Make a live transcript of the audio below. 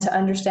to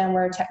understand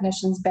where a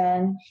technician's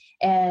been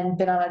and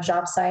been on a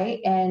job site.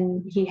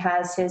 And he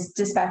has his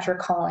dispatcher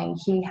calling.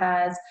 He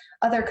has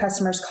other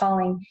customers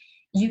calling.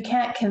 You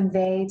can't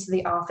convey to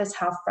the office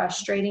how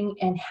frustrating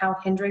and how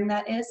hindering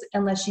that is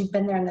unless you've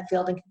been there in the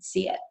field and can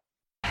see it.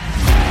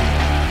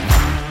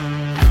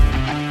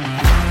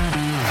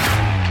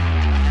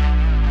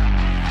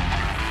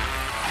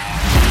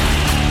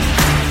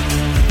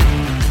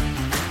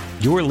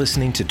 You're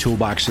listening to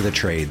Toolbox of the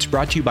Trades,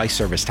 brought to you by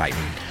ServiceTitan,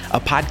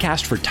 a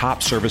podcast for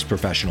top service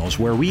professionals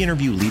where we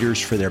interview leaders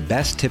for their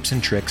best tips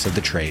and tricks of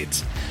the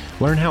trades.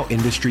 Learn how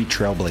industry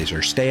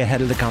trailblazers stay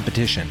ahead of the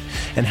competition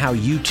and how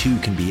you too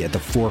can be at the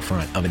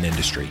forefront of an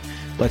industry.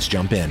 Let's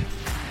jump in.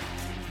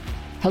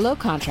 Hello,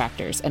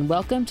 contractors, and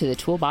welcome to the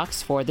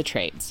Toolbox for the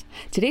Trades.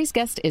 Today's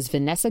guest is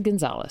Vanessa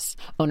Gonzalez,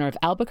 owner of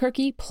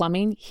Albuquerque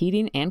Plumbing,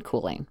 Heating, and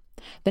Cooling.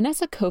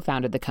 Vanessa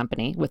co-founded the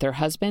company with her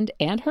husband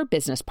and her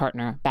business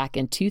partner back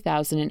in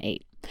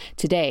 2008.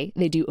 Today,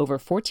 they do over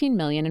 $14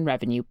 million in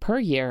revenue per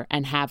year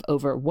and have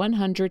over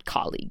 100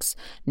 colleagues,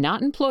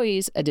 not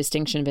employees, a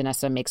distinction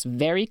Vanessa makes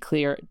very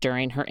clear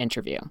during her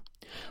interview.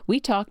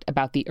 We talked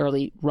about the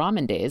early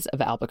ramen days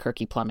of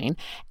Albuquerque Plumbing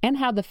and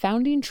how the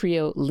founding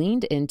trio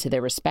leaned into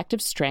their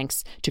respective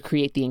strengths to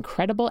create the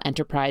incredible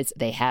enterprise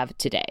they have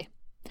today.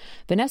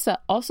 Vanessa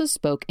also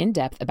spoke in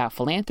depth about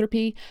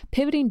philanthropy,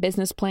 pivoting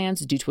business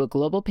plans due to a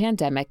global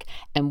pandemic,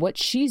 and what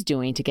she's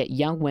doing to get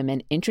young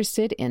women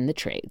interested in the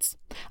trades.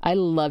 I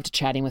loved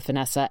chatting with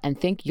Vanessa and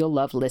think you'll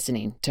love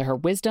listening to her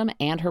wisdom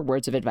and her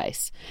words of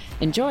advice.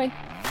 Enjoy.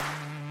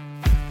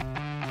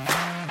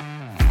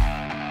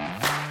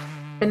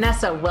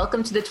 Vanessa,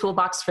 welcome to the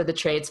Toolbox for the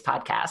Trades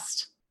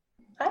podcast.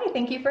 Hi,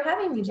 thank you for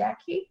having me,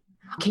 Jackie.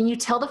 Can you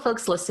tell the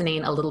folks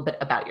listening a little bit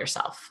about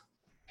yourself?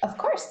 Of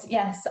course,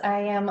 yes. I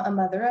am a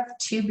mother of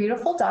two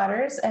beautiful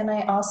daughters, and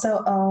I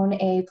also own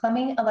a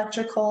plumbing,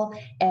 electrical,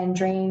 and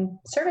drain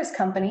service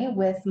company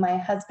with my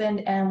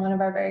husband and one of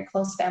our very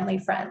close family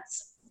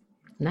friends.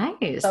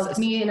 Nice. So it's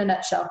me in a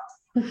nutshell.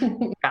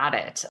 Got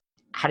it.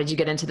 How did you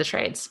get into the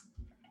trades?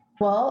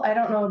 Well, I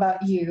don't know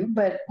about you,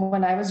 but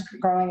when I was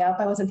growing up,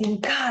 I wasn't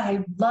thinking, God,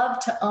 I'd love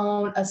to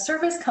own a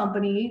service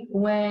company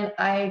when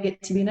I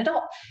get to be an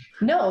adult.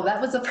 No, that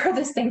was the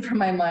furthest thing from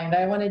my mind.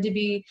 I wanted to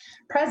be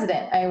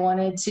president. I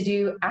wanted to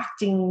do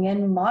acting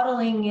and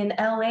modeling in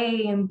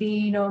LA and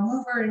be, a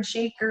mover and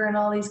shaker and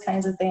all these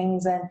kinds of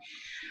things. And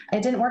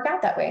it didn't work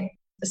out that way.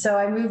 So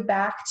I moved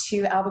back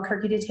to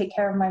Albuquerque to take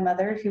care of my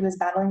mother, who was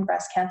battling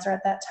breast cancer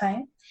at that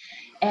time,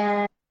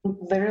 and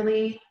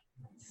literally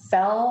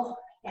fell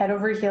head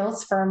over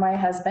heels for my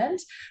husband.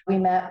 We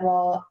met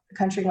while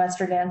country and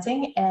western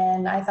dancing,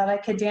 and I thought I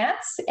could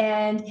dance,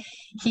 and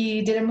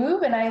he did a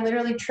move, and I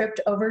literally tripped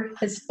over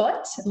his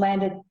foot,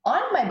 landed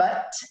on my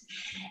butt,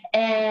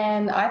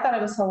 and I thought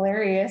it was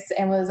hilarious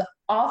and was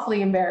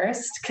awfully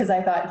embarrassed because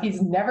I thought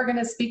he's never going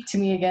to speak to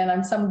me again.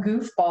 I'm some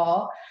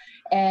goofball.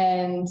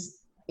 And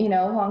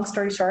long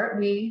story short,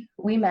 we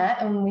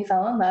met and we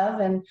fell in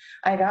love, and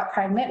I got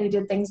pregnant. We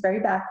did things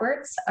very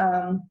backwards.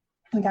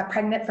 We got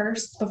pregnant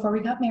first before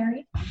we got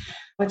married,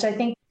 which I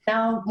think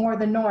now more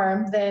the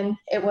norm than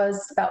it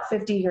was about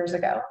 50 years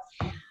ago.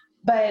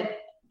 But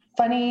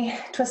funny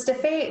twist of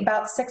fate,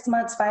 about 6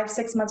 months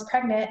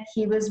pregnant,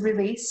 he was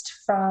released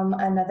from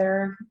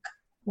another,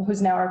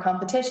 who's now our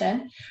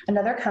competition,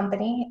 another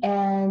company.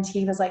 And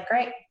he was like,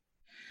 great,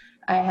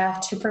 I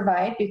have to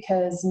provide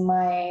because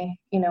my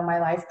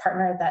life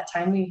partner at that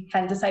time, we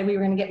hadn't decided we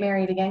were going to get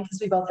married again because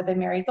we both had been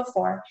married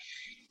before.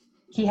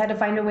 He had to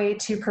find a way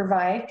to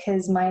provide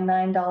because my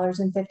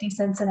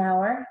 $9.50 an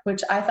hour,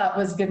 which I thought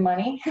was good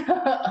money,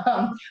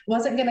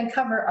 wasn't going to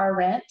cover our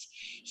rent.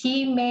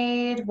 He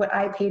made what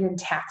I paid in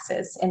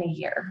taxes in a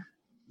year.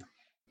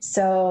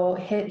 So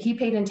he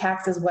paid in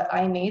taxes what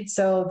I made.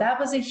 So that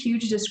was a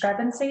huge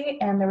discrepancy,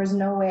 and there was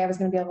no way I was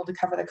going to be able to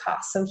cover the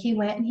cost. So he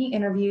went and he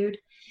interviewed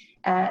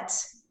at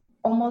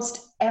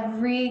almost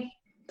every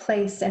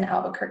place in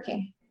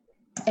Albuquerque.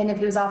 And if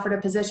he was offered a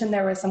position,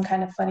 there was some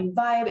kind of funny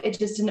vibe. It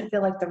just didn't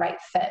feel like the right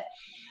fit.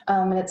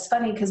 And it's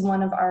funny because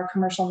one of our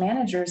commercial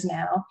managers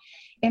now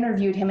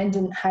interviewed him and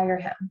didn't hire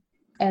him.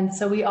 And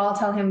so we all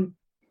tell him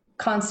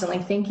constantly,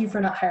 thank you for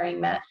not hiring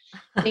Matt.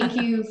 Thank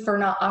you for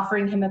not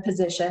offering him a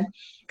position.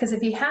 Because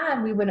if he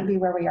had, we wouldn't be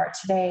where we are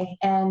today.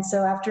 And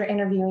so after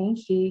interviewing,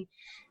 he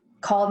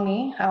called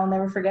me. I'll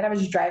never forget. I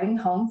was driving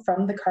home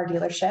from the car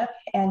dealership,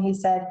 and he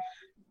said,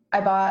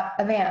 I bought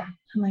a van.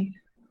 I'm like,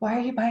 why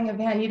are you buying a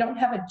van? You don't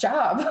have a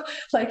job.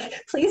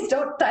 Like, please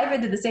don't dive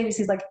into the savings.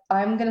 He's like,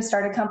 I'm going to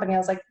start a company. I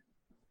was like,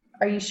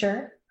 are you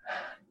sure?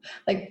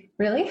 Like,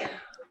 really?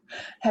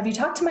 Have you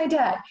talked to my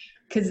dad?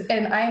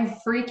 And I'm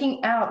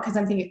freaking out because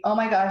I'm thinking, oh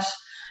my gosh,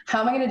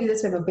 how am I going to do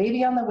this? We have a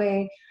baby on the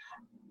way,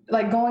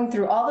 like going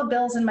through all the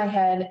bills in my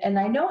head. And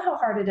I know how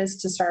hard it is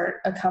to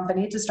start a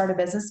company, to start a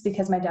business,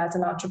 because my dad's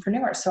an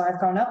entrepreneur. So I've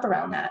grown up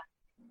around that.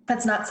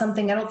 That's not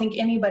something, I don't think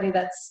anybody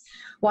that's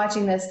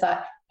watching this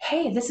thought,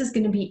 hey, this is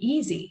going to be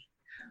easy.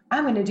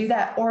 I'm going to do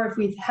that. Or if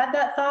we've had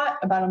that thought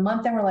about a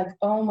month and we're like,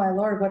 oh my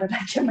Lord, what did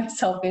I get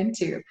myself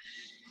into?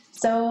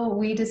 So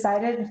we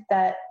decided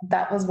that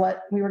that was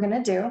what we were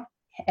going to do.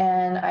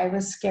 And I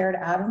was scared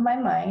out of my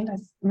mind. I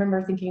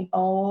remember thinking,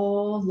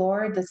 oh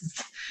Lord,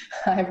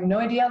 I have no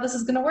idea how this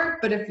is going to work,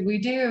 but if we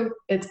do,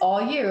 it's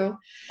all you.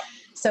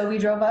 So we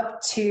drove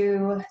up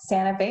to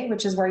Santa Fe,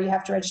 which is where you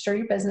have to register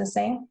your business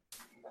name.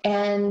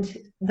 And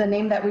the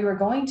name that we were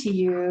going to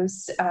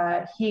use,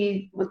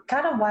 he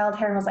got a wild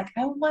hair and was like,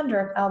 I wonder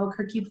if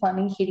Albuquerque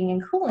Plumbing, Heating,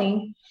 and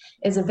Cooling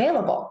is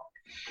available.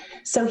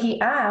 So he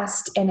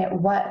asked, and it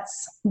was.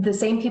 The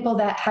same people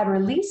that had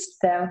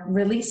released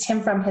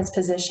him from his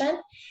position,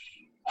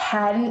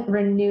 hadn't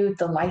renewed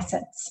the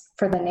license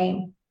for the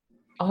name.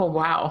 Oh,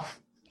 wow.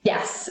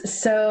 Yes.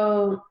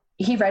 So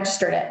he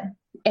registered it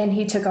and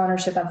he took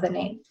ownership of the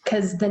name,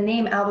 because the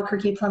name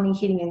Albuquerque Plumbing,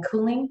 Heating, and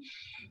Cooling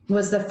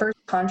was the first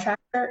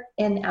contractor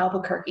in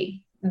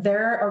Albuquerque.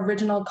 Their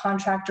original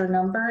contractor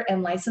number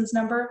and license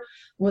number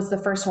was the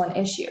first one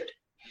issued.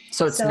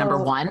 So it's number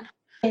one?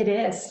 It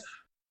is.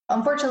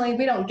 Unfortunately,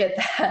 we don't get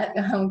that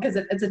because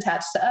it's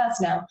attached to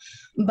us now,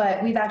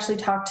 but we've actually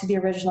talked to the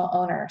original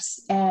owners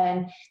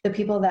and the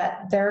people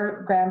that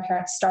their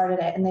grandparents started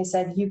it. And they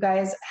said, you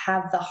guys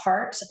have the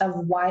heart of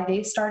why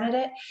they started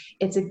it.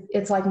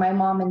 It's like my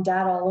mom and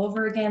dad all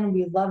over again.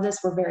 We love this.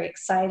 We're very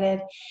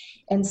excited.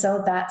 And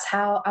so that's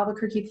how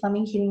Albuquerque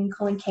Plumbing, Heating, and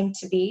Cooling came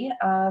to be.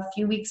 A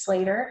few weeks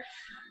later,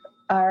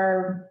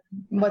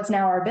 what's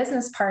now our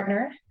business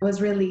partner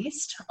was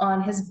released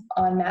on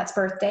Matt's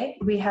birthday.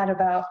 We had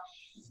about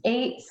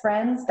 8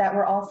 friends that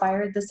were all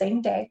fired the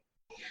same day.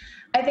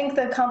 I think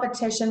the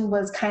competition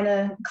was kind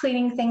of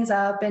cleaning things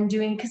up and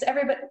doing, because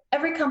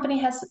every company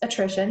has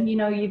attrition.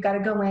 You've got to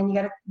go in, you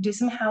got to do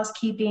some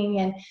housekeeping,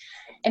 and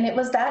it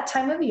was that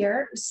time of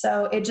year.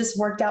 So it just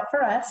worked out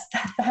for us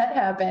that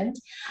happened.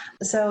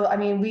 So, I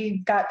mean,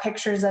 we got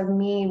pictures of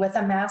me with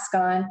a mask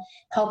on,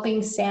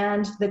 helping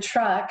sand the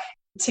truck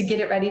to get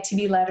it ready to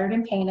be lettered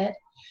and painted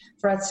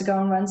for us to go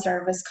and run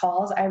service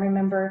calls. I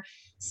remember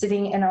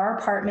sitting in our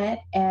apartment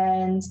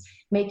and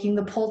making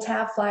the pull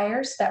tab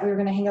flyers that we were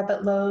going to hang up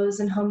at Lowe's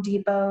and Home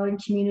Depot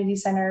and community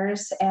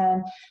centers,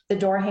 and the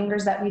door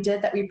hangers that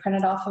we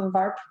printed off of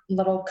our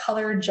little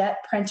color jet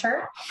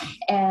printer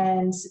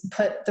and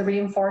put the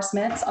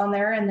reinforcements on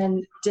there and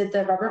then did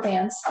the rubber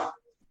bands.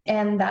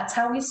 And that's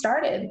how we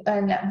started.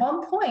 And at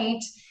one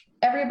point,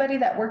 everybody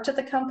that worked at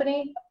the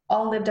company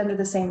all lived under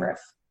the same roof.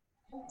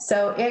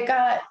 So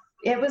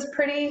it was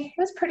pretty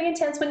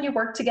intense when you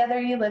work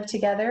together, you live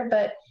together.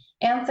 But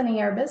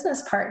Anthony, our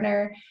business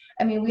partner,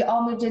 I mean, we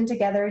all moved in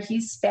together.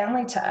 He's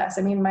family to us.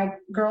 I mean, my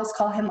girls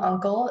call him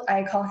uncle.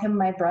 I call him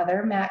my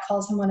brother. Matt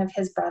calls him one of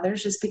his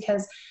brothers, just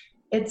because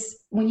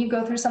it's when you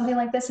go through something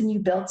like this and you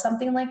build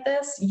something like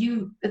this,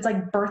 it's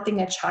like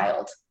birthing a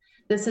child.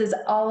 This is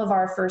all of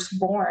our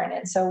firstborn.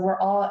 And so we're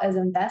all as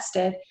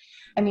invested.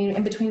 I mean,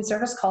 in between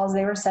service calls,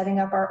 they were setting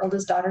up our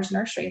oldest daughter's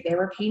nursery. They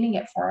were painting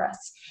it for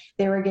us.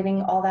 They were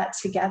getting all that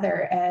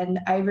together. And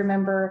I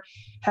remember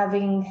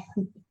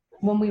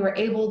when we were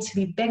able to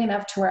be big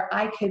enough to where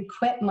I could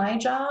quit my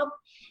job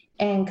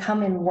and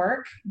come and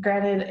work.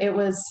 Granted, it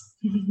was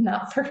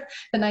not for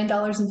the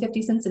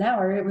 $9.50 an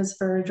hour. It was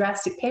for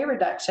drastic pay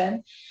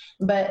reduction.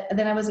 But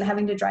then I wasn't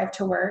having to drive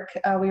to work.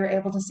 We were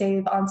able to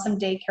save on some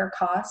daycare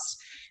costs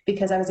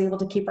because I was able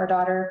to keep our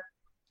daughter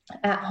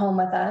at home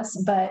with us.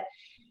 But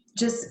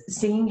just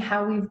seeing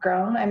how we've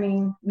grown. I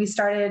mean, we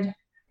started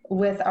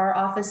with our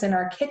office in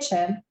our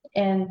kitchen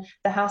in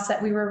the house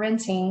that we were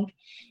renting,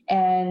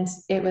 and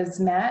it was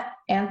Matt,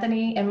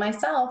 Anthony, and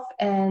myself,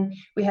 and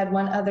we had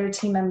one other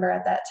team member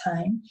at that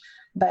time.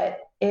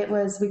 But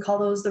we call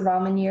those the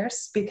ramen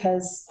years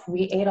because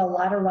we ate a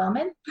lot of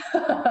ramen.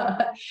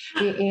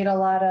 We ate a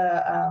lot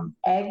of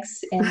eggs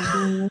and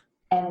beans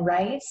and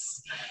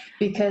rice,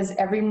 because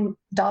every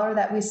dollar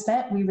that we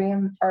spent,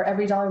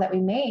 every dollar that we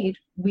made,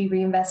 we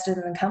reinvested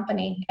in the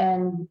company.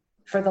 And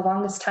for the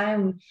longest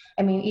time,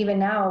 I mean, even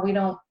now, we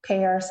don't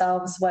pay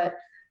ourselves what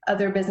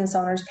other business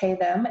owners pay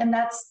them. And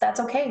that's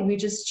okay. We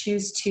just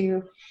choose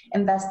to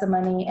invest the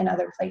money in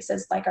other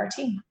places like our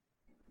team.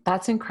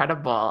 That's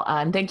incredible.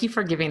 And thank you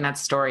for giving that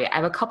story. I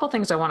have a couple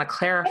things I want to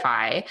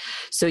clarify.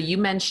 So you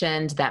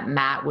mentioned that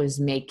Matt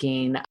was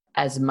making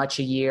as much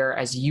a year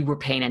as you were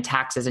paying in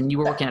taxes, and you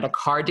were working at a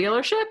car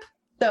dealership?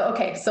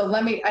 So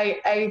let me,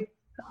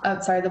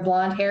 I'm sorry, the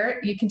blonde hair,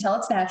 you can tell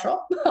it's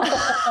natural.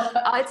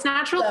 It's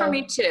natural for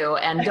me too.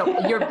 And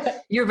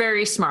you're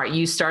very smart.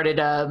 You started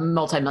a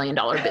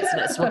multi-million-dollar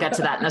business. We'll get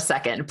to that in a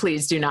second.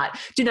 Please do not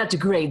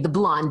degrade the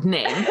blonde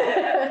name.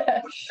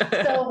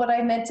 So what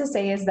I meant to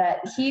say is that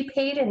he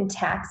paid in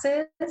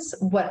taxes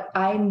what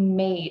I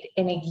made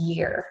in a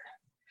year.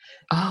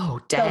 Oh,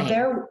 dang.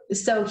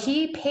 So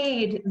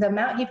the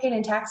amount he paid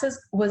in taxes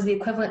was the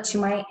equivalent to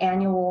my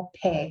annual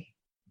pay.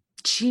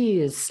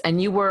 Jeez.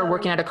 And you were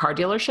working at a car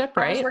dealership,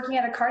 right? I was working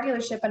at a car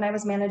dealership and I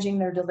was managing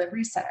their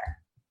delivery center.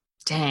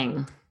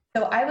 Dang.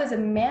 So I was a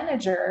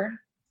manager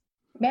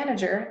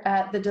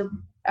at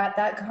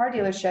that car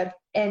dealership,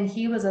 and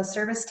he was a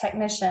service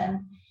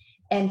technician,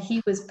 and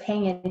he was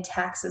paying in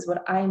taxes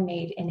what I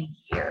made in a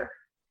year.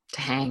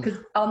 Dang. Because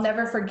I'll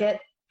never forget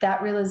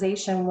that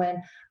realization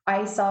when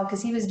I saw,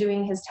 because he was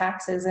doing his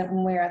taxes and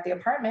when we were at the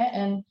apartment,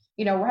 and,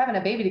 we're having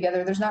a baby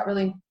together. There's not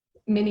really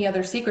many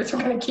other secrets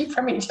we're going to keep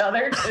from each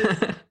other.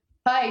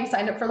 Hi, you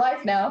signed up for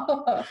life now.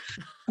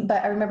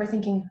 But I remember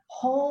thinking,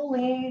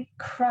 holy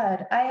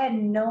crud, I had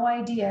no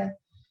idea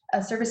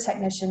a service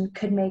technician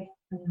could make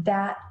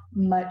that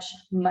much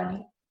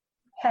money.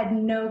 Had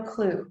no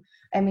clue.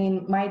 I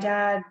mean, my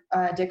dad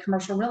did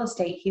commercial real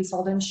estate. He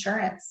sold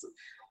insurance.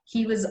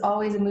 He was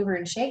always a mover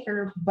and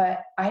shaker,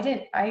 but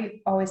I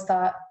always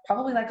thought,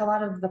 probably like a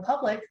lot of the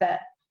public,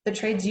 that the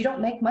trades, you don't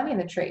make money in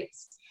the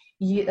trades.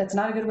 That's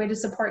not a good way to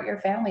support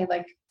your family.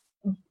 Like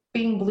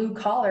being blue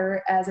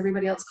collar, as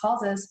everybody else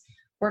calls us,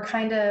 we're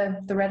kind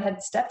of the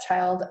redhead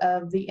stepchild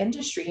of the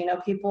industry.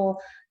 People,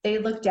 they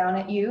look down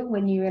at you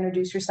when you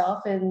introduce yourself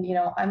and,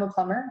 I'm a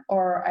plumber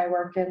or I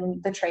work in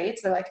the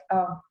trades. They're like,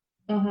 oh,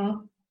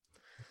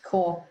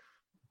 cool.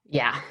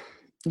 Yeah.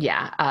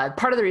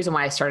 Part of the reason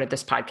why I started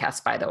this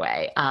podcast, by the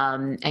way,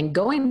 and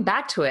going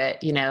back to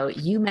it,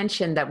 you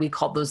mentioned that we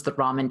called those the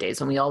ramen days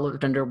when we all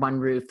lived under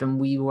one roof and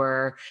we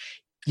were,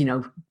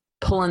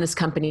 pulling this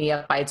company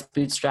up by its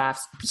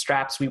bootstraps.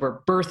 We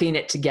were birthing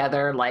it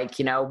together like,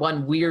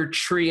 one weird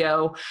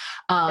trio.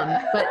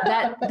 But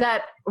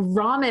that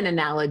ramen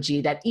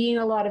analogy, that eating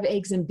a lot of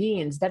eggs and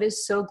beans, that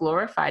is so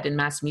glorified in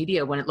mass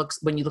media when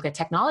you look at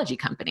technology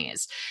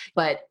companies.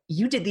 But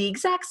you did the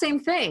exact same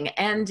thing.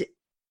 And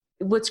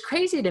what's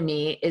crazy to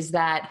me is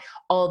that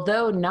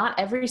although not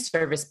every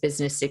service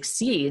business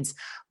succeeds,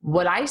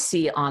 what I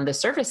see on the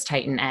Service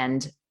Titan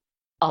end,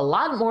 a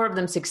lot more of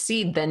them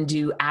succeed than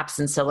do apps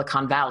in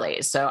Silicon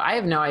Valley. So I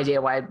have no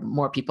idea why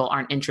more people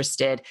aren't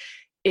interested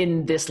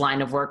in this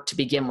line of work to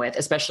begin with,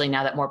 especially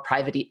now that more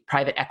private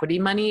equity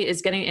money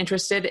is getting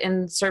interested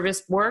in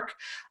service work.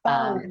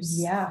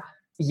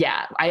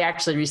 Yeah. I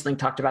actually recently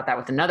talked about that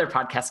with another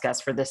podcast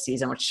guest for this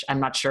season, which I'm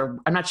not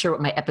sure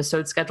what my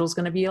episode schedule is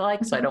going to be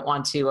like. So I don't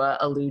want to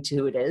allude to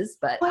who it is,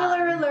 but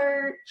spoiler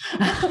alert.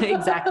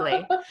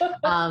 Exactly.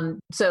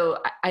 So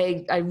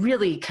I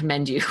really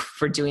commend you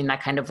for doing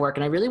that kind of work.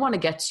 And I really want to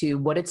get to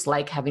what it's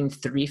like having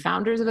 3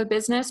 founders of a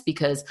business,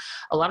 because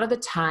a lot of the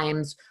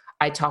times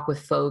I talk with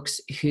folks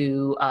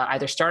who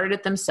either started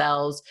it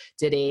themselves,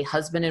 did a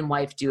husband and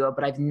wife duo,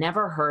 but I've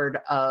never heard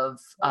of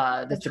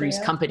the Three's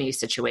Company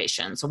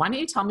situation. So why don't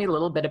you tell me a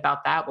little bit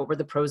about that? What were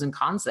the pros and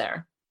cons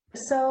there?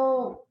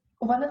 So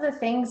one of the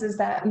things is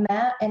that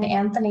Matt and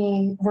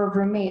Anthony were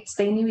roommates.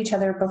 They knew each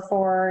other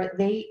before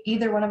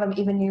either one of them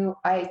even knew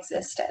I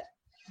existed.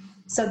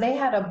 So they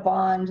had a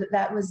bond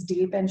that was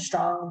deep and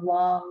strong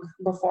long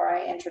before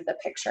I entered the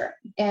picture.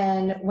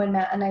 And when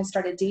Matt and I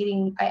started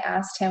dating, I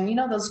asked him,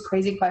 those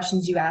crazy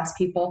questions you ask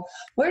people,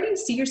 where do you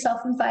see yourself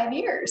in 5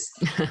 years?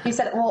 He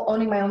said, well,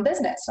 owning my own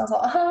business. And I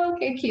was like, oh,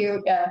 okay,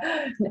 cute.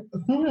 Yeah.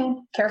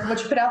 Careful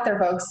what you put out there,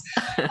 folks,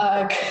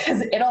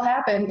 because it'll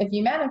happen. If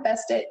you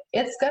manifest it,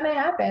 it's going to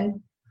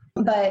happen.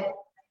 But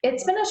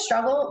it's been a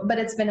struggle, but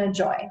it's been a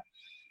joy.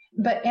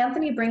 But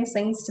Anthony brings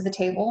things to the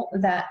table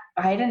that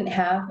I didn't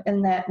have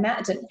and that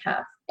Matt didn't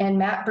have. And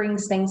Matt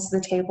brings things to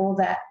the table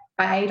that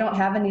I don't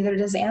have, and neither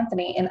does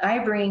Anthony. And I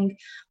bring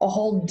a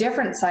whole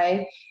different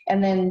side.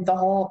 And then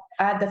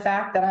add the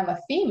fact that I'm a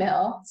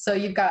female. So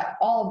you've got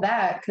all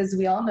that, because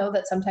we all know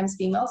that sometimes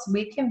females,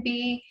 we can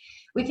be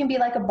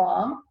like a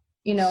bomb,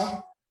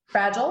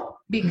 fragile,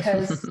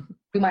 because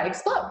we might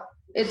explode.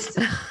 It's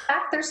in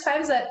fact, there's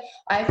times that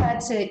I've had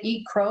to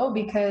eat crow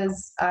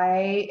because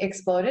I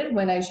exploded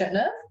when I shouldn't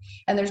have.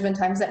 And there's been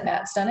times that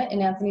Matt's done it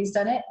and Anthony's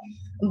done it.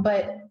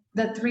 But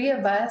the 3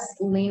 of us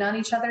lean on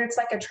each other. It's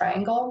like a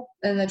triangle.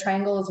 And the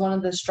triangle is one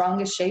of the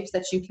strongest shapes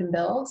that you can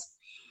build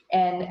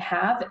and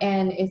have.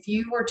 And if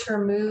you were to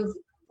remove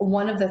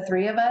one of the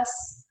 3 of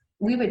us,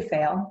 we would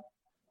fail.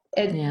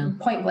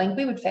 Point blank,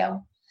 we would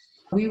fail.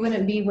 We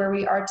wouldn't be where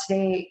we are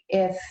today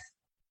if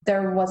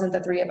there wasn't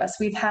the 3 of us.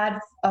 We've had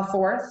a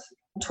 4th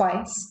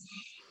twice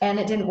and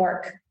it didn't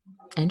work.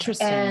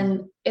 Interesting.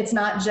 And it's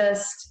not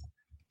just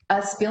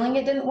us feeling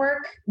it didn't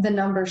work. The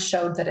numbers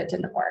showed that it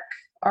didn't work.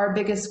 Our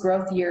biggest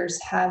growth years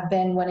have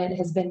been when it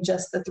has been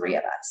just the 3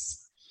 of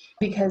us,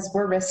 because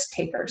we're risk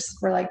takers.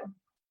 We're like,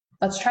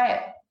 let's try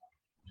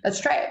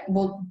it.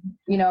 Well,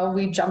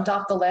 we jumped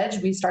off the ledge.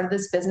 We started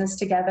this business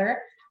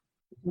together.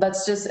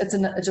 It's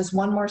just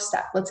one more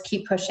step. Let's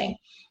keep pushing.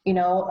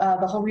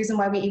 The whole reason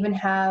why we even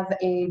have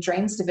a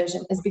drains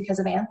division is because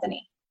of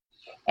Anthony.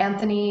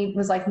 Anthony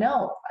was like,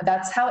 no,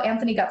 that's how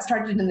Anthony got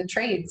started in the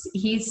trades.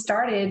 He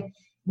started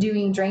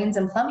doing drains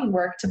and plumbing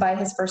work to buy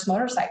his first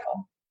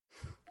motorcycle.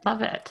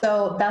 Love it.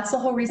 So that's the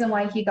whole reason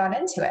why he got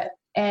into it.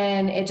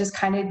 And it just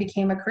kind of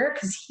became a career,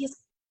 because he's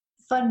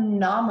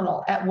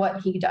phenomenal at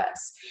what he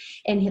does.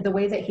 And the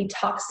way that he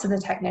talks to the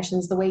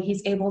technicians, the way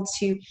he's able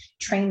to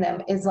train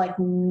them is like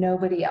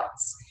nobody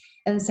else.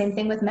 And the same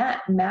thing with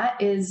Matt.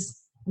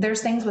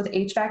 There's things with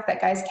HVAC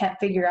that guys can't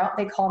figure out.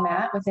 They call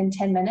Matt within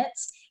 10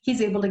 minutes.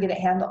 He's able to get it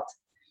handled.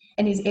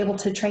 And he's able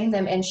to train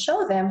them and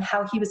show them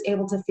how he was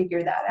able to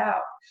figure that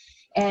out.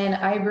 And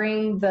I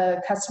bring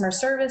the customer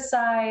service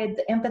side,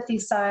 the empathy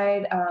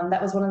side.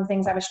 That was one of the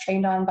things I was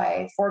trained on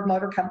by Ford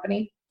Motor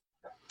Company.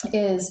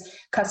 is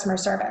customer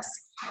service,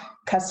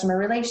 customer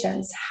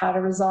relations, how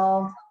to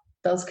resolve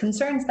those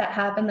concerns that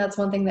happen. That's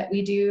one thing that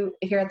we do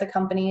here at the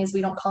company is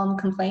we don't call them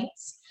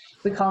complaints.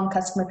 We call them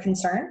customer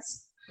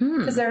concerns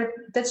because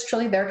that's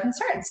truly their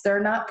concerns. They're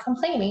not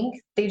complaining.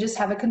 They just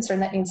have a concern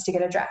that needs to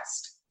get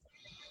addressed.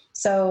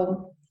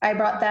 So I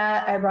brought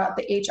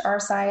the HR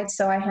side.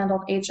 So I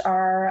handled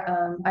HR.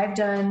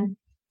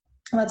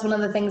 That's one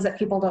of the things that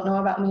people don't know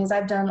about me is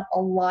I've done a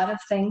lot of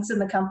things in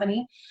the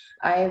company.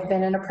 I've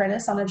been an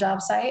apprentice on a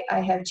job site.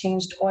 I have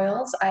changed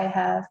oils.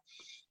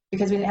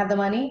 Because we didn't have the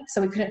money,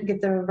 so we couldn't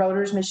get the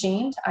rotors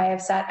machined, I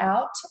have sat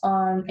out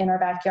in our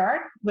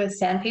backyard with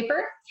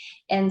sandpaper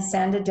and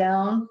sanded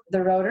down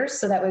the rotors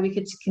so that way we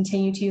could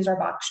continue to use our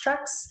box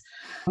trucks.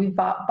 We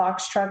bought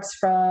box trucks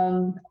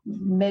from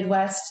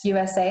Midwest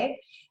USA,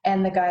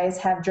 and the guys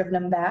have driven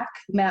them back.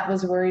 Matt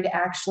was worried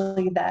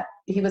actually that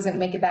he wasn't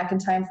make it back in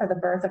time for the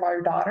birth of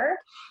our daughter.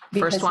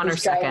 First one or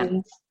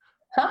second?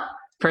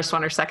 First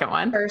one or second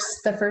one?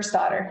 The first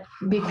daughter,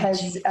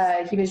 because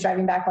he was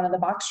driving back one of the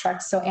box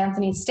trucks. So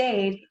Anthony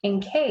stayed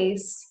in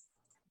case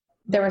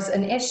there was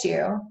an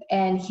issue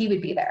and he would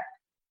be there.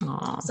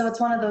 Aww. So it's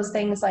one of those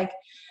things like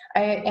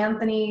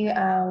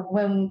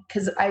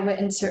because I went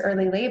into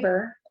early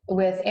labor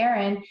with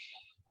Aaron,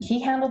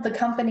 he handled the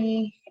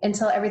company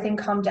until everything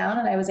calmed down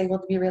and I was able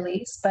to be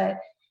released, but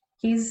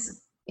he's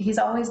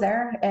always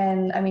there.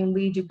 And I mean,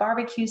 we do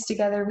barbecues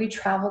together. We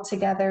travel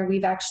together.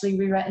 We've actually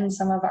rewritten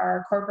some of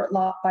our corporate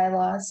law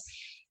bylaws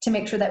to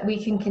make sure that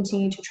we can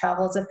continue to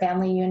travel as a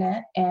family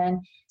unit and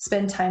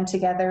spend time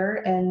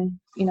together and,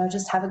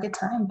 just have a good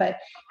time. But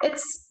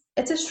it's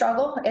a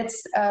struggle. It's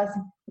a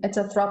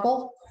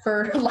throuple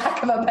for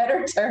lack of a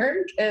better term,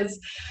 because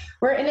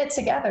we're in it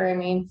together. I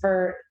mean,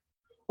 for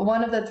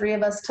one of the three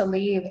of us to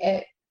leave,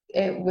 it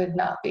would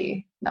not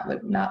be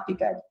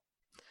good.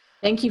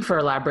 Thank you for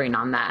elaborating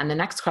on that. And the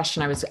next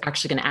question I was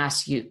actually going to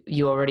ask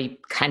you already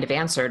kind of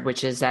answered,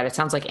 which is that it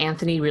sounds like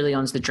Anthony really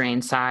owns the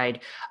drain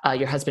side.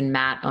 Your husband,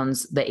 Matt,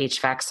 owns the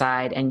HVAC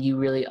side, and you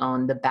really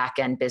own the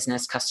back-end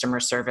business, customer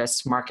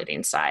service,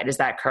 marketing side. Is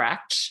that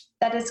correct?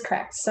 That is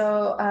correct.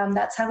 So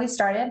that's how we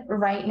started.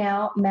 Right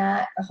now,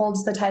 Matt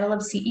holds the title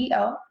of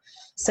CEO.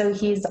 So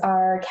he's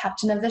our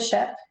captain of the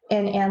ship,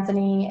 and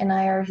Anthony and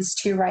I are his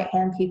two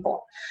right-hand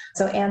people.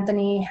 So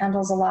Anthony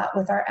handles a lot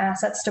with our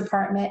assets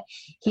department.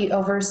 He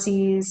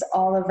oversees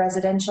all of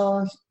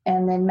residential,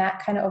 and then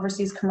Matt kind of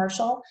oversees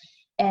commercial.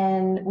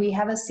 And we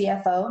have a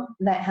CFO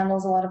that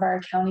handles a lot of our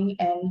accounting.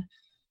 And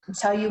I'll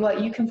tell you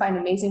what, you can find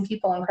amazing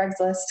people on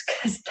Craigslist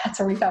because that's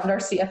where we found our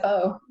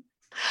CFO.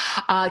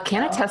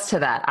 Can attest to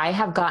that. I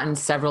have gotten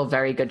several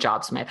very good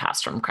jobs in my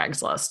past from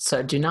Craigslist.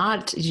 So do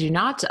not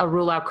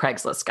rule out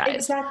Craigslist, guys.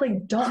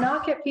 Exactly. Don't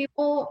knock at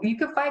people. You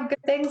can find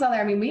good things on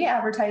there. I mean, we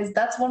advertise.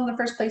 That's one of the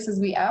first places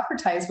we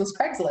advertised was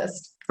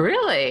Craigslist.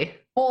 Really?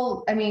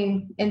 Well, I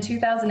mean, in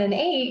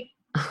 2008,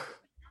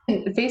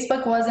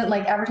 Facebook wasn't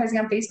like advertising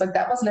on Facebook.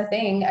 That wasn't a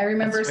thing. I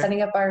remember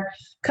setting up our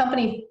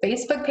company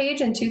Facebook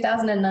page in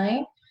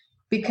 2009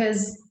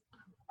 because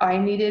I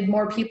needed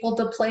more people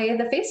to play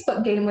the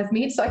Facebook game with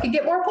me so I could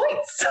get more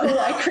points. So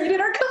I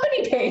created our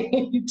company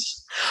page.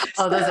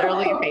 Oh, those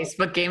early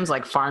Facebook games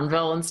like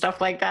Farmville and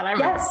stuff like that. I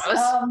remember those.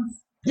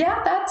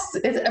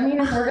 I mean,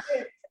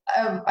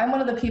 I'm one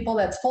of the people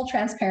that's full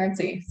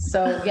transparency.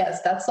 So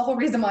yes, that's the whole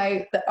reason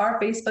why our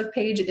Facebook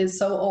page is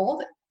so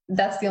old.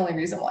 That's the only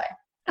reason why.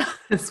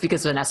 It's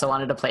because Vanessa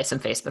wanted to play some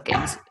Facebook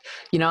games.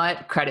 You know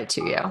what? Credit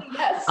to you.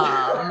 Yes.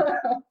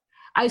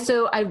 I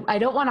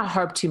don't want to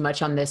harp too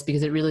much on this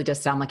because it really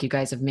does sound like you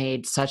guys have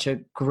made such a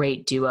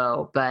great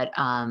duo. But,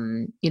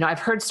 I've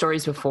heard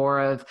stories before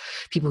of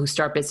people who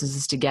start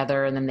businesses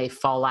together and then they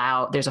fall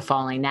out. There's a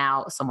falling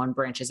out. Someone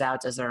branches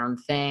out, does their own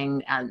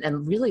thing.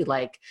 And really,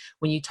 like,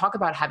 when you talk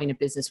about having a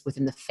business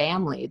within the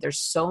family, there's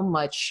so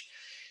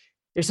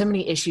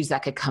many issues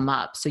that could come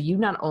up. So you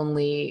not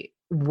only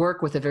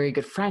work with a very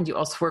good friend, you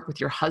also work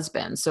with your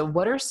husband. So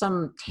what are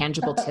some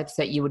tangible tips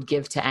that you would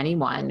give to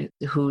anyone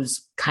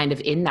who's kind of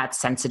in that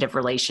sensitive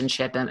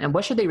relationship, and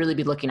what should they really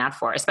be looking out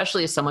for,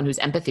 especially as someone who's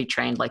empathy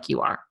trained like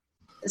you are?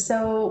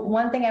 So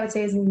one thing I would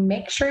say is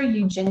make sure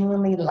you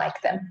genuinely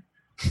like them,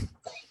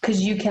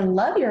 because you can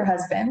love your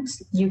husband,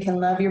 you can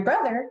love your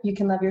brother, you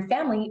can love your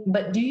family,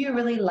 but do you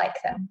really like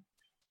them?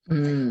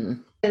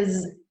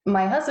 Because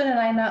my husband and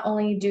I, not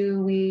only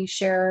do we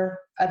share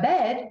a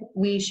bed,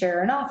 we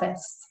share an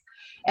office.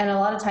 And a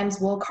lot of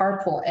times we'll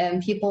carpool and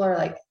people are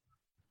like,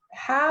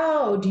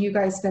 how do you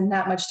guys spend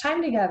that much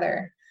time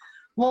together?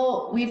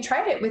 Well, we've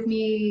tried it with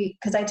me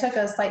because I took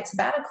a slight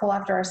sabbatical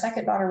after our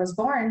second daughter was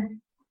born.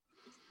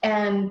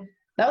 And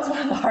that was one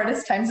of the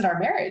hardest times in our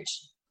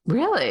marriage.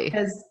 Really?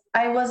 Because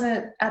I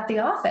wasn't at the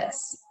office.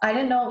 I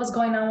didn't know what was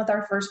going on with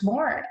our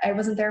firstborn. I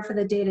wasn't there for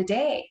the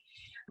day-to-day.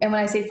 And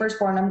when I say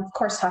firstborn, I'm of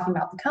course talking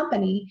about the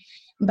company,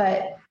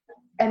 but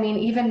I mean,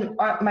 even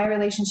my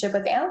relationship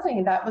with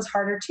Anthony, that was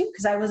harder too,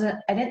 because I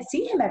didn't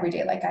see him every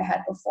day like I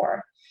had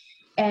before.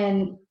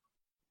 And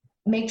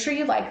make sure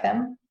you like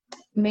them.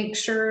 Make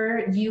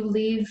sure you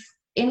leave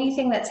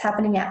anything that's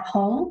happening at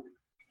home.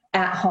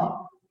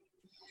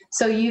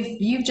 So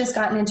you've just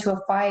gotten into a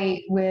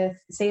fight with,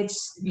 say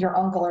it's your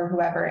uncle or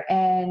whoever,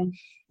 and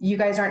you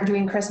guys aren't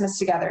doing Christmas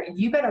together.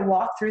 You better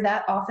walk through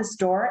that office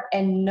door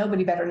and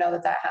nobody better know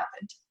that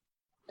happened.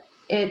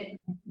 It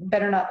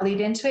better not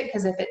bleed into it,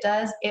 because if it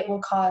does, it will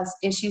cause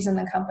issues in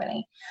the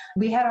company.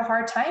 We had a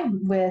hard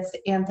time with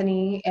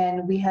Anthony,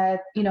 and we had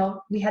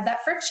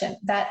that friction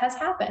that has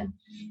happened.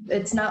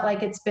 It's not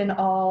like it's been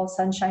all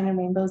sunshine and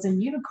rainbows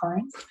and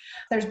unicorns.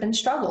 There's been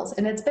struggles,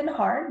 and it's been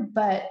hard,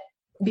 but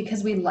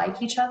because we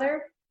like each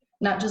other,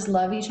 not just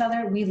love each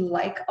other, we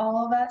like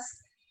all of us,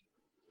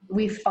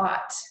 we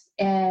fought,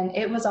 and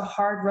it was a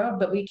hard road,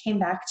 but we came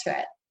back to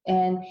it.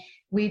 And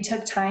we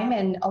took time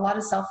and a lot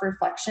of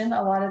self-reflection.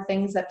 A lot of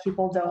things that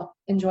people don't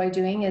enjoy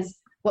doing is,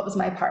 what was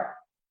my part?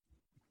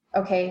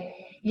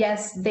 Okay,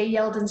 yes, they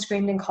yelled and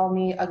screamed and called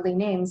me ugly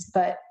names,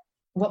 but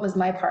what was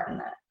my part in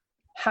that?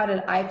 How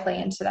did I play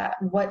into that?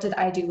 What did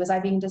I do? Was I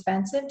being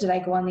defensive? Did I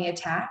go on the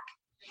attack?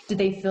 Did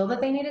they feel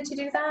that they needed to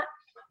do that?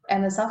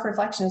 And the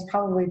self-reflection is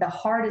probably the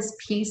hardest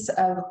piece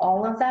of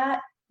all of that,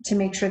 to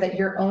make sure that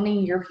you're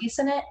owning your piece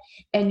in it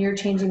and you're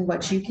changing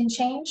what you can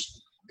change.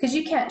 Because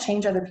you can't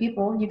change other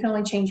people. You can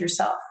only change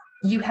yourself.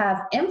 You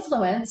have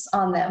influence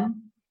on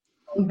them,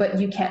 but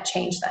you can't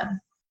change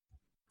them.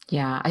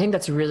 Yeah, I think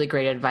that's really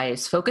great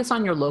advice. Focus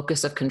on your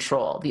locus of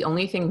control. The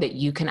only thing that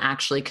you can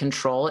actually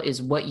control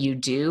is what you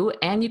do,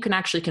 and you can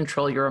actually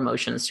control your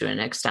emotions to an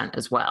extent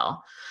as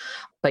well.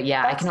 But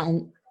yeah,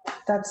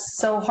 that's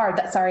so hard.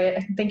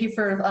 Sorry. Thank you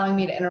for allowing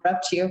me to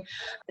interrupt you.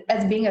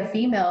 As being a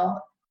female,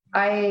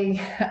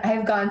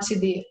 I've gone to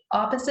the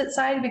opposite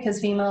side, because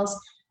females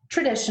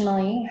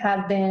traditionally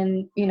have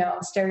been,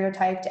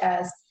 stereotyped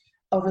as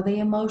overly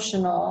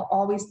emotional,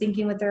 always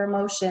thinking with their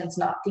emotions,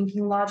 not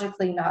thinking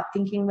logically, not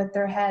thinking with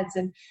their heads.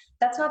 And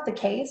that's not the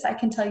case. I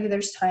can tell you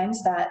there's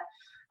times that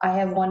I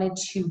have wanted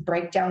to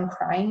break down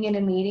crying in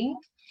a meeting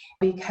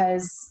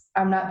because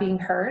I'm not being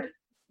heard,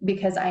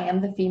 because I am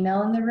the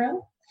female in the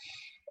room.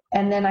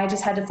 And then I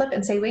just had to flip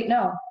and say, wait,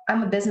 no,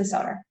 I'm a business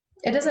owner.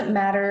 It doesn't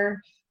matter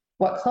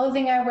what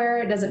clothing I wear.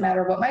 It doesn't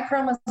matter what my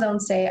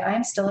chromosomes say. I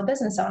am still a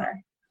business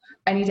owner.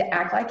 I need to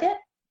act like it,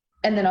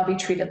 and then I'll be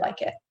treated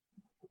like it.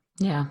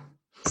 Yeah.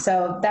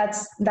 So that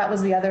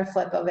was the other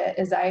flip of it,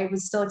 is I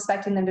was still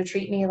expecting them to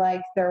treat me like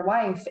their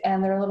wife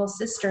and their little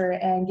sister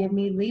and give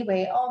me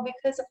leeway. Oh,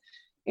 because,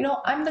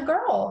 I'm the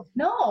girl.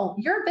 No,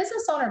 you're a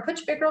business owner. Put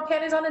your big girl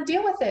panties on and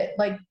deal with it.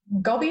 Like,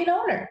 go be an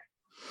owner.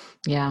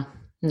 Yeah.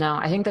 No,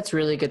 I think that's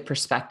really good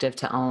perspective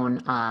to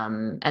own.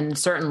 And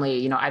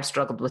certainly, I've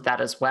struggled with that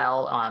as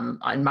well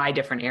on my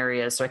different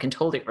areas. So I can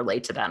totally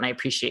relate to that. And I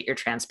appreciate your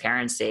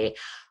transparency.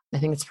 I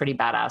think it's pretty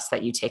badass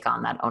that you take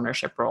on that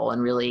ownership role and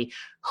really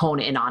hone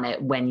in on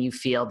it when you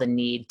feel the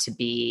need to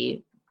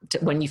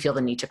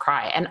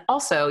cry. And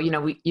also,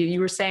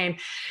 you were saying,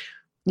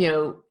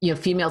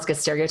 females get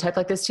stereotyped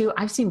like this too.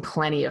 I've seen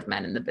plenty of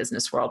men in the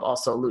business world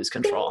also lose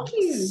control.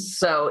 Thank you.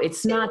 So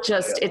it's not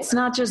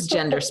just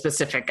gender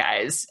specific,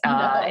 guys.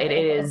 No. It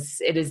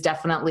is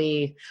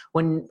definitely,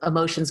 when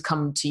emotions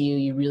come to you,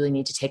 you really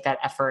need to take that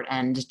effort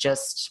and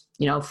just,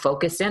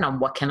 focus in on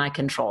what can I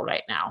control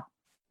right now.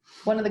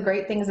 One of the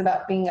great things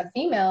about being a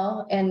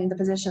female in the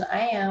position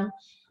I am,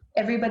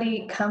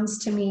 everybody comes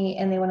to me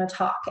and they want to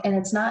talk, and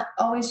it's not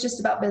always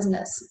just about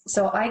business.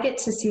 So I get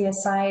to see a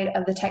side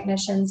of the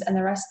technicians and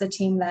the rest of the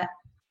team that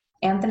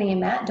Anthony and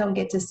Matt don't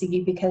get to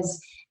see,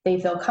 because they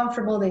feel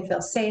comfortable, they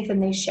feel safe,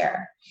 and they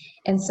share.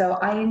 And so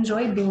I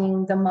enjoy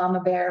being the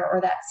mama bear,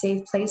 or that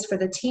safe place for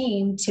the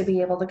team to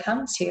be able to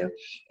come to.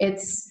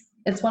 It's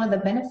one of the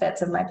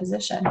benefits of my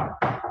position.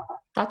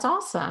 That's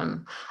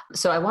awesome.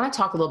 So I want to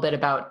talk a little bit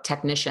about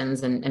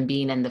technicians and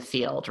being in the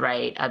field,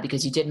 right?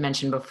 Because you did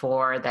mention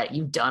before that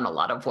you've done a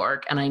lot of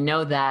work, and I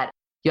know that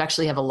you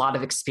actually have a lot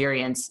of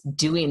experience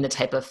doing the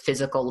type of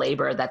physical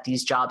labor that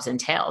these jobs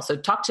entail. So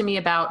talk to me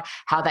about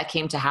how that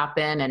came to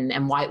happen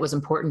and why it was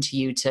important to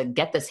you to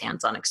get this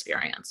hands-on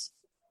experience.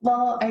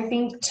 Well, I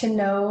think to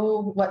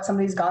know what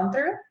somebody's gone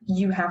through,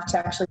 you have to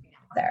actually be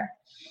out there.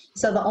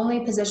 So the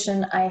only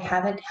position I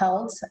haven't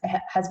held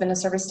has been a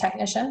service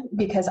technician,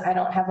 because I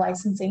don't have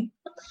licensing.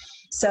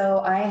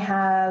 So I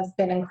have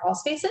been in crawl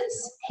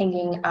spaces,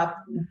 hanging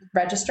up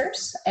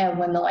registers, and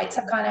when the lights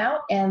have gone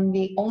out, and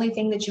the only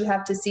thing that you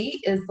have to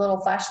see is the little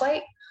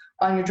flashlight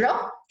on your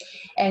drill,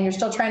 and you're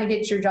still trying to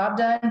get your job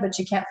done, but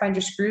you can't find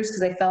your screws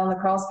because they fell in the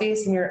crawl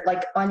space, and you're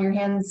like on your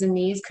hands and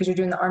knees because you're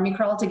doing the army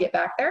crawl to get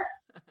back there.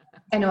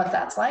 I know what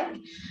that's like.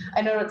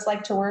 I know what it's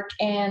like to work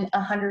in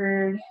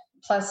 100+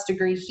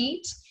 degree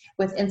heat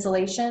with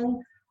insulation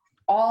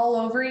all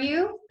over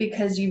you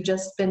because you've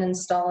just been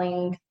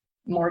installing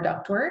more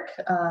ductwork.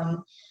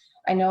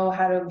 I know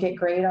how to get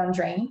grade on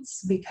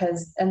drains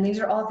and these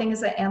are all things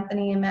that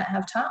Anthony and Matt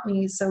have taught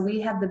me. So we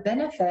have the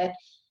benefit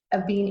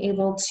of being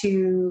able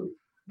to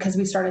because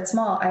we started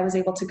small, I was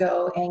able to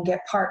go and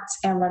get parts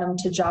and run them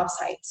to job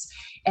sites.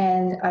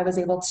 And I was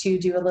able to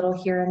do a little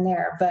here and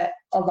there. But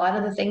a lot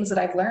of the things that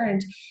I've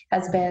learned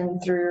has been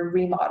through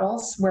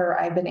remodels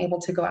where I've been able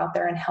to go out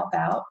there and help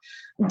out,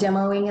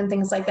 demoing and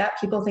things like that.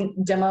 People think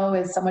demo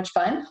is so much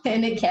fun,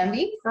 and it can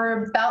be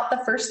for about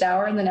the first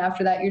hour. And then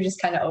after that, you're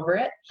just kind of over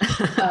it.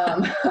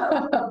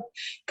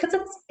 Because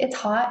it's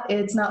hot.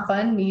 It's not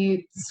fun.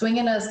 You swing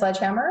in a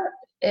sledgehammer.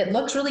 It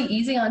looks really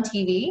easy on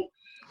TV.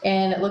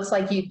 And it looks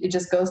like it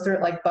just goes through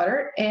it like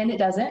butter, and it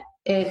doesn't.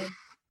 It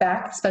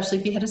back, especially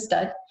if you hit a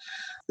stud.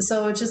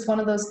 So it's just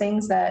one of those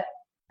things that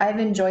I've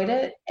enjoyed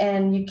it,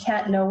 and you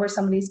can't know where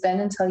somebody's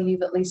been until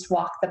you've at least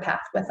walked the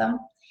path with them,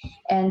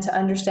 and to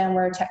understand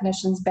where a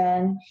technician's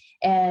been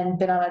and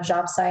been on a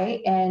job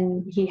site,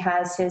 and he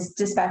has his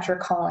dispatcher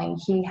calling,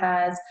 he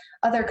has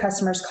other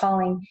customers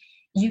calling.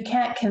 You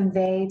can't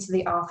convey to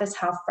the office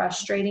how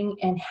frustrating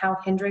and how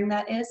hindering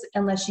that is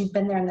unless you've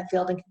been there in the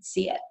field and can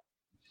see it.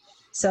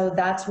 So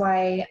that's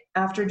why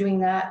after doing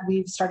that,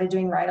 we've started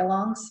doing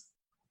ride-alongs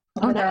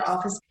with our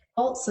office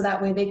people, so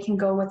that way they can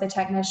go with a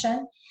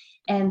technician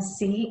and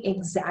see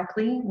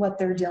exactly what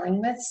they're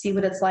dealing with, see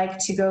what it's like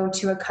to go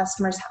to a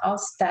customer's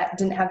house that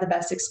didn't have the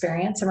best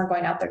experience, and we're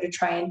going out there to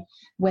try and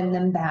win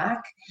them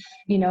back,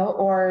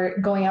 or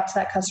going out to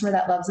that customer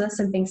that loves us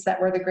and thinks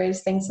that we're the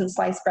greatest thing since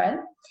sliced bread,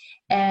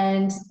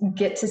 and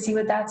get to see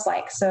what that's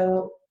like.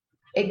 So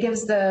it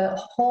gives the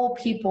whole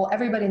people,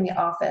 everybody in the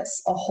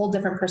office, a whole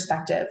different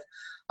perspective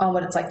on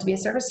what it's like to be a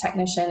service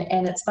technician.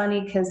 And it's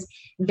funny because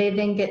they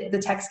then the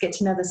techs get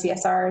to know the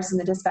CSRs and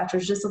the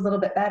dispatchers just a little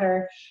bit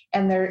better,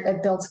 and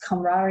it builds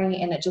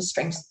camaraderie, and it just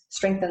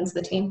strengthens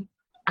the team.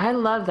 I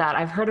love that.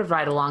 I've heard of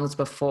ride-alongs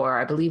before.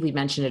 I believe we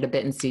mentioned it a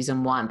bit in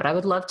season 1, but I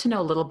would love to know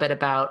a little bit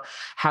about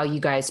how you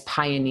guys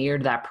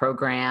pioneered that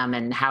program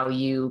and how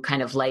you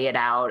kind of lay it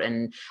out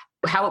and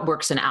how it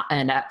works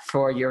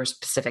for your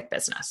specific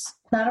business.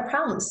 Not a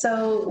problem.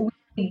 So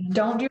we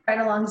don't do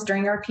ride-alongs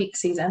during our peak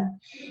season.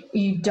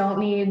 You don't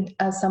need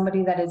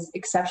somebody that is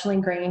exceptionally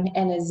green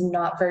and is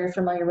not very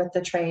familiar with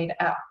the trade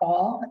at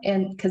all,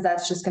 and because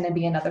that's just going to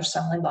be another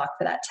stumbling block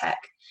for that tech.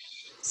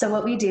 So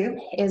what we do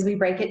is we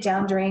break it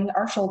down during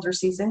our shoulder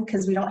season,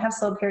 because we don't have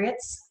slow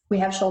periods. We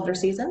have shoulder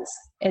seasons.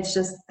 It's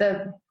just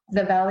the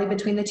valley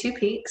between the two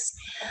peaks.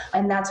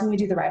 And that's when we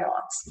do the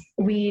ride-alongs.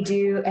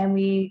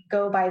 We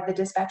go by the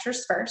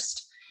dispatchers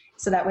first,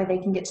 so that way they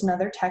can get to know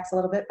their techs a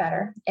little bit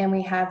better. And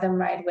we have them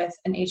ride with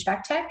an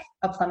HVAC tech,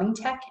 a plumbing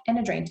tech, and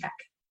a drain tech.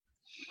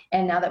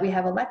 And now that we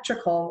have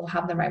electrical, we'll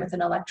have them ride with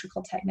an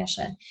electrical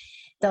technician.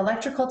 The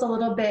electrical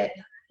is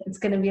it's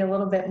going to be a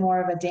little bit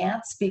more of a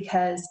dance,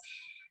 because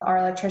our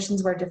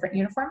electricians wear different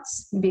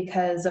uniforms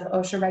because of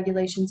OSHA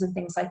regulations and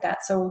things like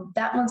that. So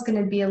that one's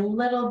going to be a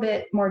little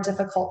bit more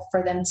difficult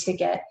for them to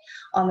get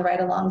on the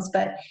ride-alongs.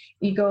 But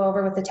you go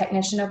over with the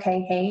technician,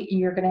 okay, hey,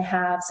 you're going to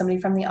have somebody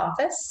from the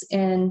office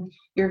in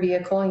your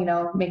vehicle,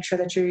 make sure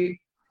that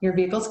your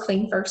vehicle's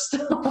clean first.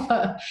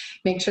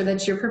 Make sure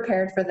that you're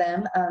prepared for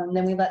them.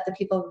 Then we let the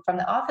people from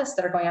the office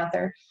that are going out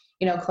there,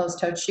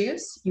 closed-toed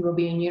shoes. You will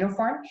be in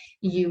uniform.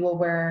 You will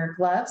wear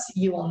gloves.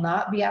 You will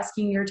not be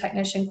asking your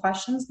technician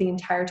questions the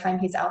entire time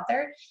he's out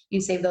there.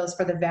 You save those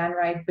for the van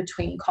ride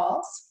between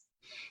calls.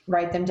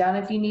 Write them down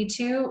if you need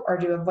to, or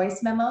do a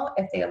voice memo.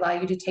 If they allow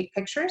you to take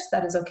pictures,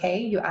 that is okay.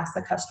 You ask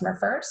the customer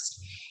first.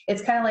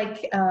 It's kind of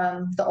like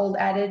the old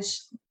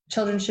adage,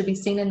 children should be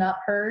seen and not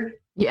heard.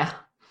 Yeah.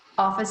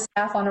 Office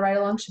staff on a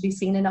ride-along should be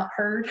seen and not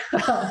heard.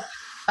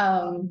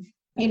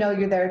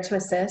 You're there to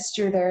assist.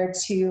 You're there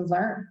to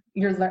learn.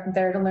 You're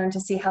there to learn to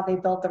see how they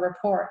build the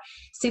rapport.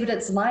 See what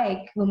it's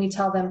like when we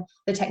tell them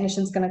the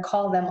technician's going to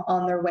call them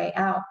on their way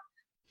out.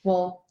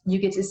 Well, you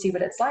get to see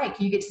what it's like.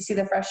 You get to see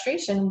the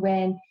frustration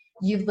when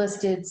you've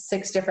listed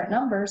 6 different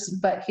numbers,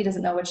 but he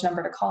doesn't know which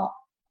number to call.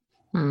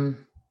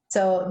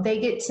 So they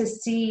get to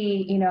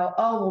see,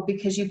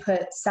 because you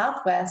put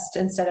Southwest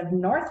instead of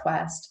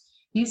Northwest,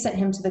 you sent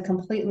him to the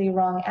completely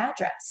wrong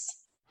address.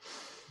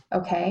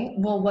 Okay,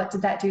 well, what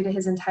did that do to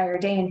his entire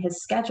day and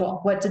his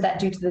schedule? What did that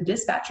do to the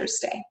dispatcher's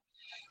day?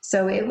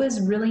 So it was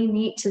really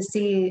neat to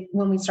see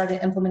when we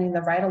started implementing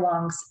the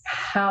ride-alongs,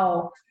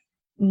 how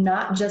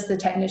not just the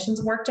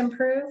technicians' work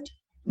improved,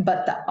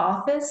 but the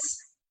office,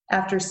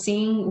 after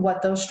seeing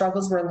what those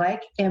struggles were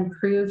like,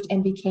 improved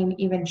and became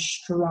even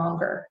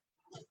stronger.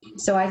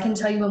 So I can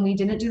tell you, when we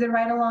didn't do the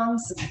ride-alongs,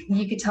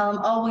 you could tell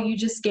them, oh, well, you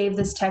just gave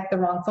this tech the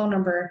wrong phone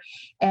number,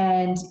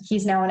 and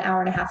he's now an hour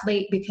and a half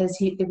late because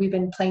we've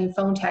been playing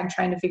phone tag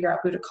trying to figure out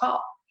who to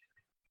call.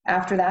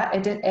 After that,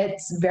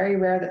 it's very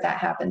rare that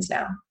happens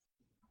now.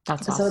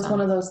 That's so awesome. It's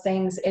one of those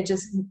things.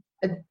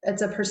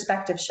 It's a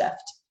perspective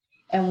shift.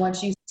 And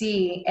once you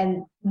see,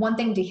 and one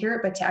thing to hear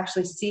it, but to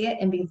actually see it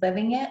and be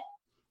living it,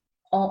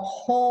 a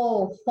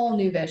whole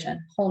new vision.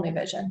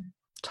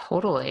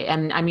 Totally.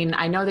 And I mean,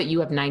 I know that you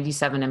have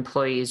 97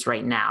 employees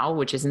right now,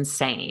 which is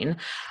insane.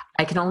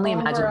 I can only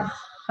imagine. Over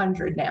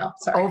 100 now.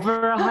 Sorry.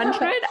 Over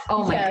 100?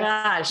 Oh my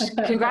gosh.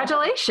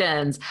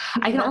 Congratulations.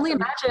 I can only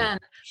imagine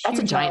that's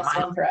a giant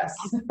milestone for us.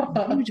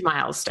 Huge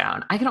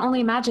milestone. I can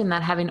only imagine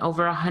that having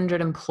over 100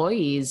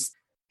 employees,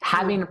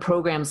 having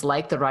programs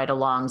like the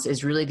ride-alongs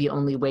is really the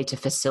only way to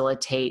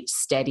facilitate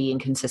steady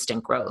and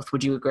consistent growth.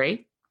 Would you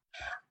agree?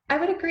 I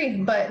would agree,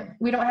 but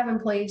we don't have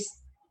employees.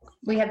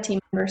 We have team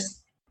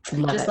members.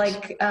 Love Just it.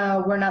 like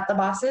we're not the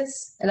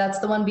bosses. And that's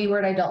the one B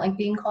word I don't like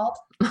being called,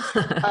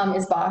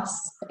 is boss,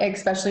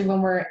 especially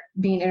when we're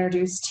being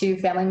introduced to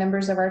family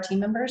members of our team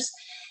members.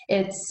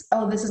 It's,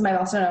 oh, this is my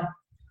boss. No,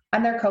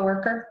 I'm their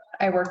coworker.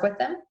 I work with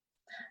them.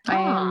 I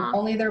am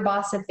only their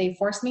boss if they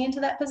force me into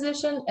that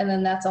position. And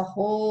then that's a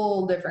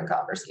whole different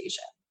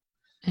conversation.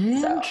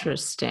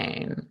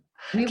 Interesting.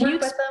 So we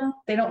work with them.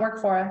 They don't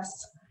work for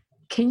us.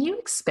 Can you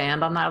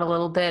expand on that a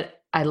little bit?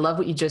 I love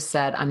what you just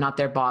said. I'm not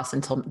their boss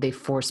until they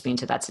force me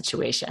into that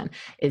situation.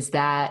 Is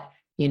that,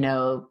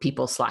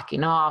 people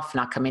slacking off,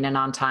 not coming in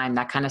on time,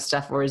 that kind of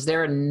stuff? Or is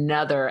there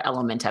another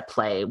element at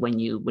play when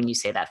you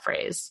say that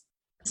phrase?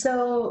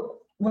 So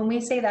when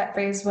we say that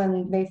phrase,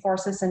 when they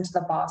force us into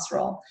the boss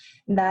role,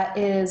 that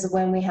is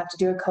when we have to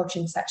do a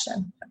coaching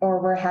session,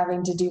 or we're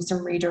having to do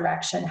some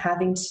redirection,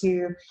 having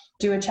to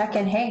do a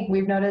check-in. Hey,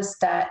 we've noticed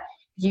that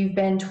you've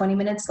been 20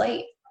 minutes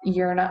late.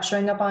 You're not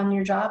showing up on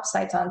your job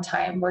sites on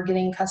time. We're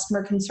getting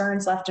customer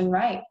concerns left and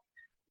right.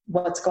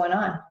 What's going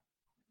on?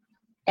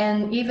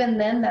 And even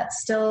then,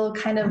 that's still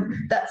kind of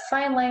that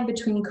fine line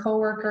between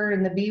coworker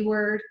and the B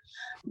word.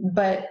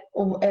 But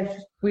if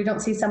we don't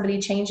see somebody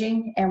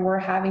changing and we're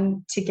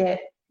having to get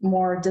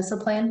more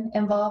discipline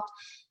involved,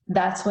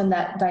 that's when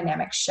that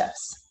dynamic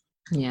shifts.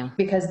 Yeah.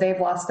 Because they've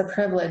lost the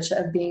privilege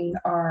of being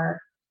on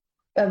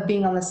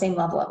the same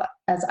level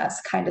as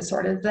us, kind of,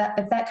 sort of,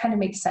 if that kind of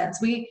makes sense.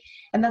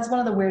 And that's one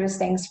of the weirdest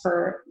things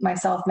for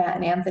myself, Matt,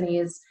 and Anthony,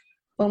 is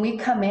when we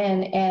come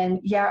in and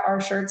our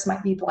shirts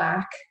might be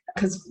black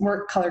because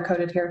we're color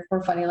coded here.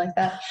 We're funny like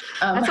that.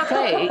 That's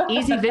okay.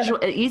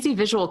 Easy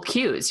visual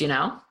cues,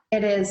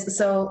 It is.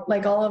 So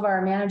like all of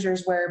our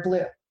managers wear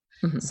blue.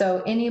 Mm-hmm.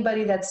 So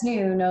anybody that's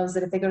new knows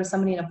that if they go to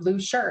somebody in a blue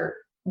shirt,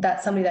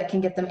 that's somebody that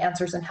can get them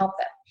answers and help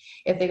them.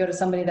 If they go to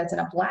somebody that's in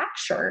a black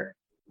shirt,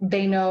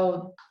 they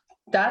know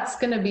that's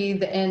going to be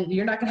the end.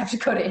 You're not going to have to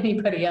go to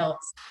anybody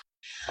else.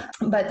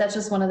 But that's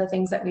just one of the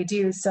things that we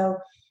do. So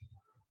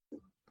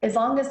as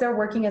long as they're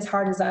working as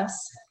hard as us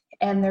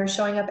and they're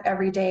showing up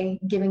every day,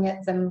 giving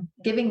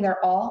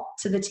their all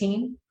to the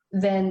team,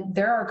 then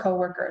they're our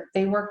coworker.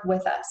 They work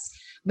with us.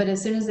 But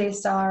as soon as they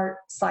start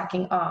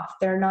slacking off,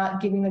 they're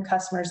not giving the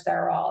customers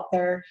their all.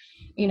 They're,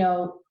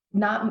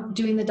 not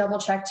doing the double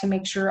check to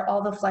make sure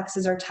all the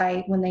flexes are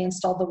tight when they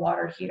installed the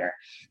water heater.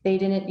 They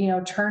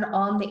didn't, turn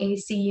on the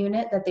AC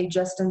unit that they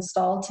just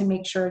installed to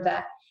make sure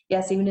that,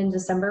 yes, even in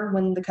December,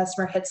 when the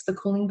customer hits the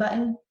cooling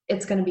button,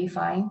 it's going to be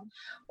fine.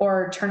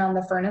 Or turn on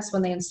the furnace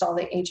when they install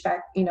the HVAC,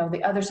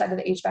 the other side of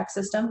the HVAC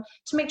system,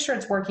 to make sure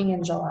it's working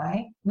in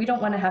July. We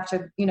don't want to have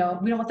to, we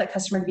don't want that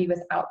customer to be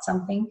without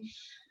something.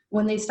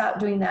 When they stop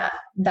doing that,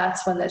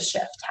 that's when the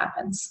shift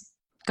happens.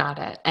 Got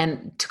it.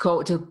 And to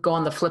go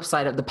on the flip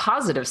side of the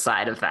positive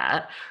side of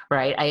that,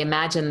 right? I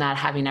imagine that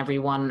having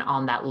everyone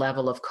on that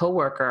level of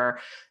coworker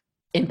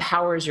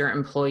empowers your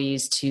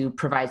employees to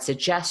provide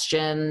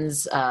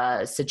suggestions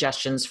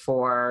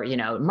for,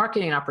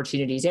 marketing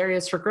opportunities,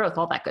 areas for growth,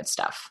 all that good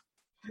stuff.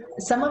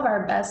 Some of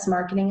our best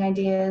marketing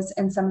ideas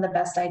and some of the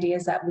best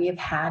ideas that we have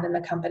had in the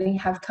company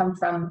have come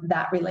from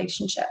that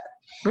relationship.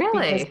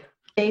 Really? Because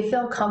they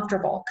feel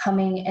comfortable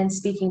coming and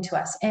speaking to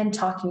us and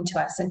talking to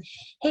us. And,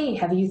 hey,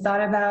 have you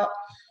thought about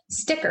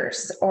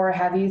stickers? Or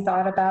have you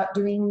thought about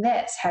doing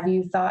this? Have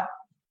you thought?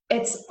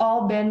 It's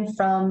all been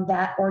from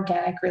that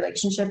organic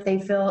relationship. They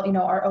feel,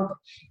 our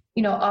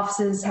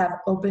offices have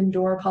open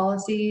door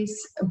policies,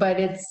 but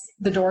it's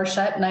the door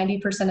shut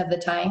 90% of the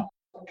time.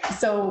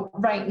 So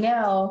right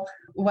now,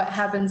 what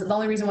happens, the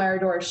only reason why our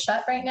door is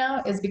shut right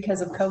now is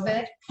because of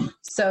COVID.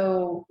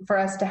 So for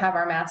us to have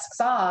our masks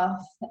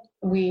off,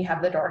 we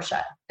have the door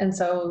shut. And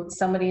so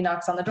somebody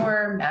knocks on the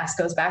door, mask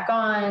goes back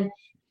on,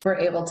 we're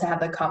able to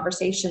have the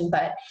conversation.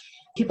 But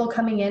people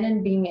coming in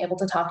and being able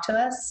to talk to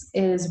us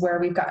is where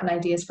we've gotten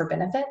ideas for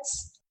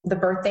benefits. The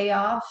birthday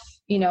off,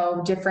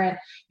 different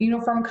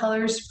uniform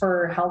colors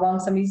for how long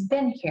somebody's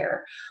been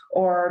here,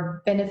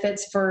 or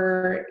benefits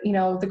for,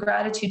 the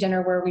gratitude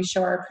dinner where we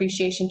show our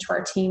appreciation to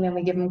our team and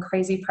we give them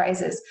crazy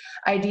prizes.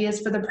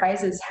 Ideas for the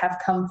prizes have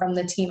come from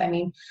the team. I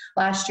mean,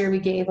 last year we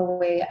gave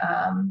away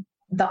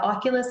the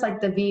Oculus, like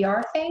the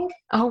VR thing.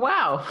 Oh,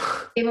 wow.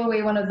 Gave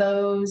away one of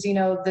those,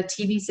 the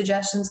TV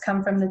suggestions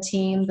come from the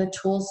team. The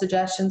tool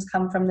suggestions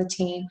come from the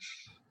team.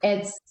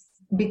 It's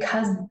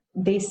because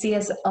they see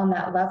us on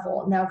that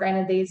level. Now,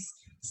 granted, they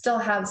still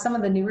have some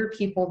of the newer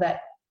people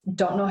that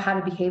don't know how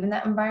to behave in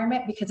that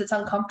environment because it's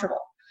uncomfortable.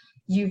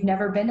 You've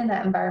never been in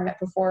that environment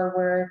before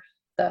where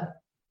the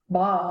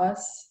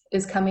boss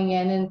is coming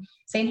in and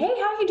saying, hey,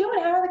 how are you doing?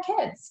 How are the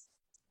kids?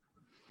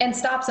 And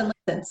stops and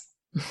listens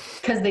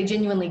because they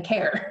genuinely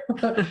care.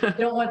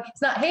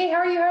 It's not, hey, how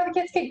are you? How are the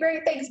kids? Okay,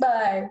 great, thanks,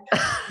 bye.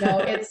 No,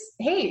 it's,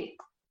 hey,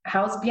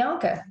 how's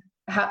Bianca?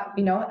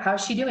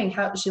 How's she doing?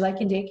 How is she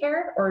liking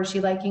daycare, or is she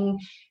liking,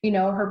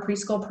 her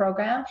preschool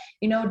program?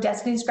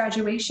 Destiny's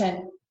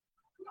graduation,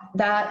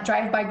 that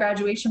drive-by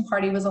graduation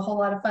party was a whole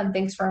lot of fun.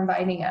 Thanks for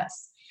inviting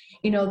us.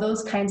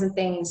 those kinds of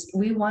things.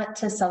 We want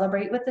to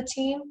celebrate with the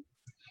team.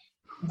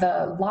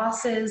 The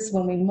losses,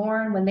 when we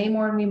mourn, when they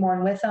mourn, we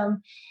mourn with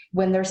them.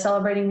 When they're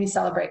celebrating, we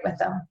celebrate with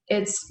them.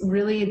 It's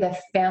really the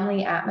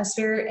family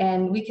atmosphere,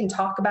 and we can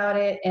talk about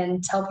it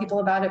and tell people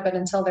about it, but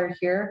until they're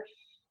here,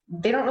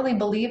 they don't really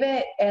believe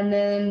it. And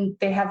then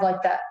they have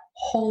like that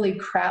holy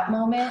crap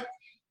moment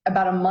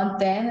about a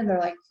month in, and they're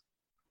like,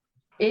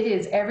 it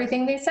is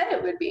everything they said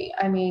it would be.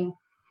 I mean,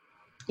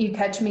 you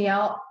catch me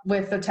out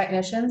with the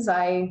technicians,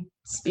 I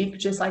speak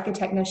just like a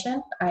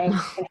technician. I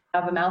can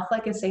have a mouth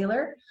like a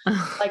sailor,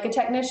 like a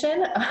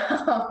technician.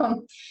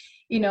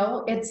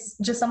 It's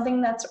just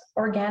something that's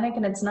organic,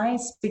 and it's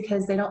nice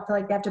because they don't feel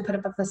like they have to put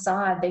up a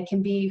facade. They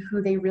can be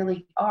who they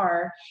really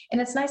are.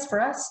 And it's nice for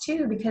us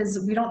too,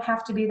 because we don't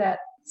have to be that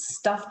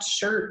stuffed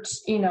shirt,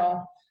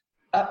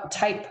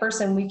 uptight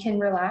person. We can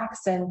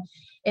relax, and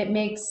it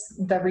makes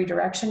the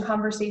redirection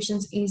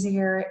conversations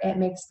easier. It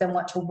makes them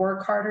want to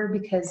work harder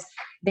because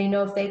they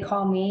know if they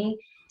call me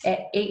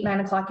at 8,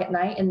 9 o'clock at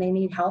night and they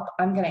need help,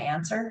 I'm going to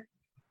answer.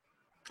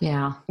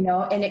 Yeah.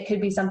 And it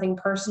could be something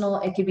personal.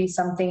 It could be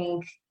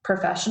something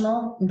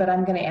professional, but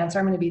I'm going to answer.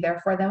 I'm going to be there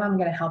for them. I'm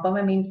going to help them.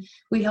 I mean,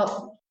 we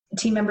help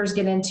team members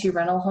get into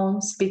rental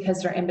homes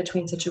because they're in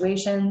between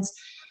situations.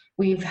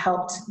 We've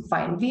helped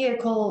find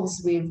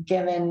vehicles. We've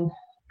given,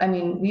 I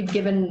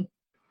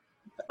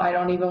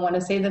don't even want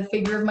to say the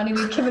figure of money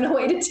we've given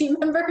away to team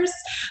members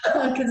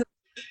because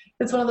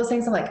it's one of those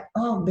things I'm like,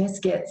 oh,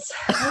 biscuits.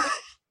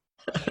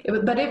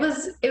 But it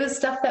was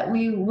stuff that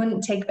we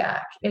wouldn't take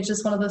back. It's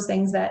just one of those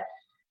things that,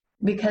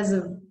 because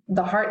of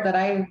the heart that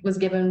I was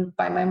given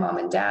by my mom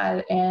and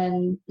dad,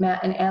 and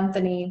Matt and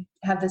Anthony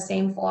have the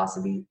same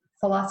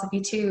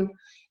philosophy too.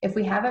 If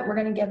we have it, we're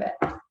going to give it.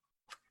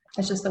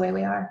 It's just the way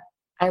we are.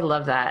 I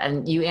love that.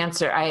 And you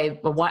answer, I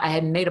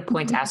had made a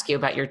point to ask you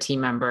about your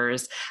team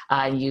members.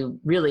 You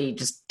really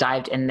just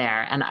dived in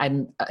there. And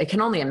I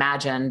can only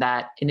imagine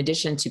that in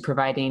addition to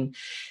providing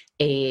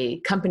a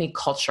company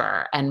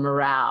culture and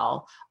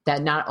morale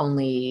that not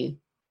only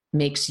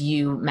makes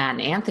you, Matt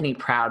and Anthony,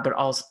 proud, but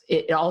also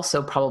it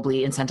also probably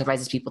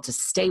incentivizes people to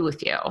stay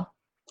with you.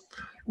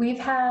 We've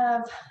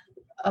have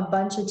a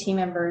bunch of team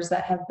members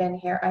that have been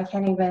here.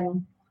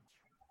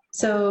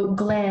 So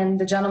Glenn,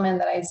 the gentleman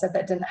that I said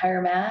that didn't hire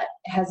Matt,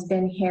 has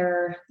been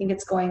here, I think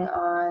it's going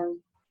on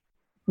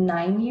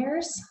 9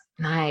 years.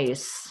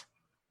 Nice.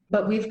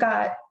 But we've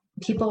got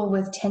people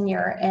with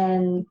tenure,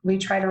 and we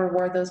try to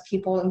reward those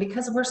people. And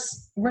because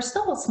we're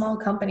still a small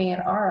company in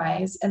our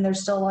eyes, and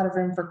there's still a lot of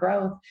room for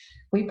growth,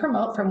 we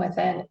promote from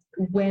within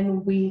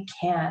when we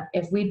can.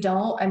 If we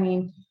don't,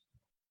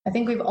 I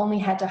think we've only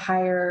had to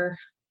hire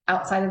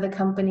outside of the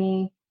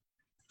company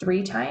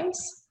 3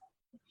 times.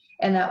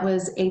 And that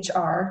was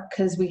HR,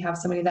 because we have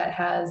somebody that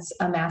has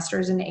a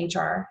master's in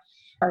HR,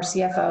 our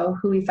CFO,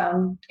 who we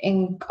found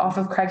off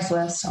of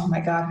Craigslist. Oh my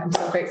God, I'm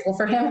so grateful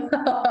for him.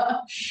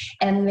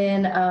 And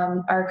then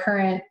our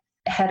current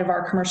head of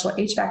our commercial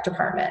HVAC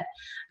department,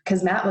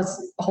 because Matt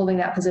was holding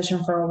that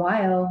position for a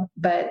while,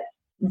 but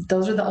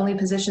those are the only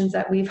positions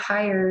that we've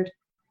hired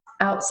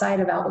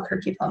outside of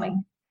Albuquerque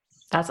Plumbing.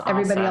 That's awesome.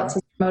 Everybody else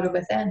is promoted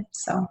within.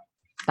 So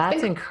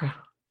that's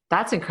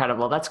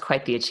incredible. That's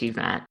quite the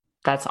achievement.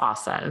 That's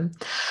awesome.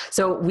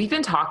 So we've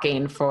been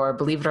talking for,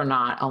 believe it or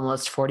not,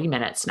 almost 40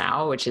 minutes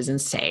now, which is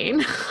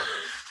insane.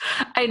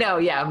 I know.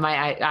 Yeah.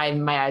 My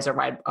eyes are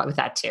wide with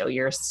that too.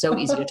 You're so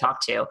easy to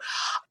talk to.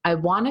 I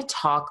want to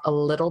talk a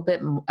little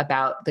bit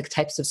about the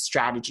types of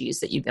strategies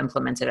that you've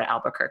implemented at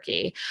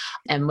Albuquerque.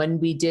 And when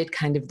we did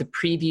kind of the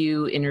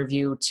preview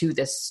interview to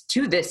this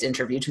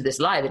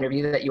live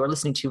interview that you're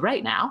listening to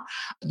right now,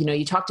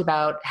 you talked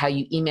about how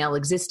you email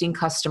existing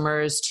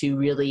customers to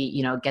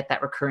really, get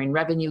that recurring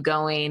revenue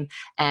going.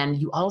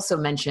 And you also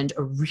mentioned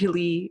a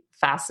really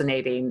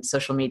fascinating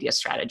social media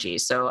strategy.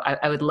 So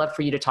I would love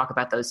for you to talk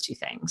about those 2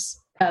 things.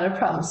 Not a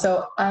problem.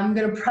 So I'm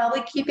going to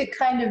probably keep it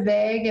kind of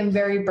vague and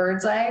very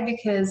bird's eye,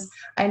 because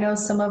I know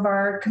some of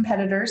our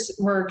competitors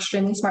were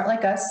extremely smart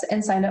like us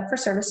and signed up for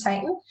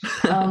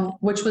ServiceTitan,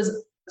 which was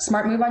a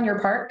smart move on your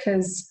part,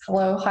 because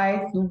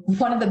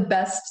one of the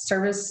best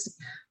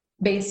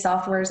service-based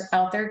softwares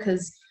out there,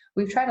 because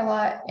we've tried a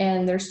lot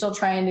and they're still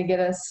trying to get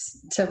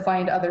us to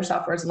find other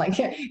softwares. I'm like,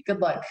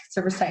 good luck.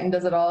 ServiceTitan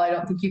does it all. I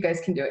don't think you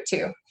guys can do it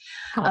too.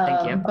 Oh,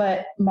 thank you.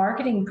 But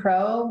Marketing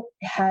Pro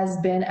has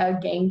been a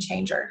game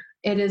changer.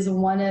 It is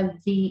one of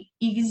the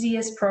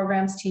easiest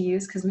programs to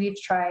use, because we've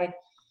tried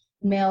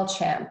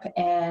MailChimp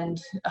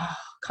and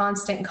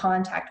Constant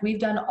Contact. We've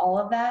done all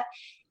of that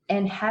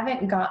and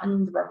haven't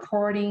gotten the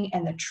reporting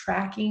and the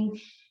tracking.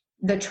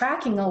 The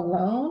tracking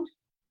alone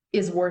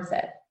is worth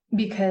it,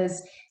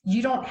 because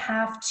you don't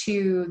have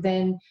to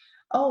then,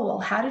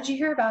 how did you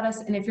hear about us?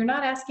 And if you're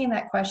not asking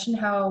that question,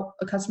 how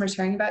a customer's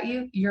hearing about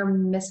you, you're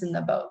missing the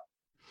boat.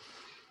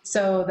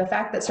 So the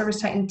fact that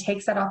ServiceTitan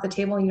takes that off the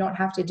table and you don't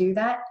have to do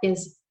that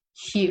is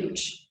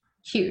huge,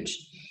 huge.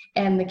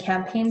 And the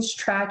campaigns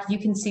track, you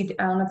can see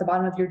down at the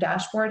bottom of your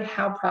dashboard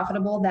how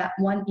profitable that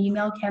one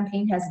email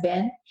campaign has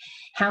been,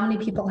 how many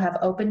people have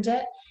opened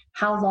it,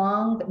 how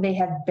long they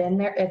have been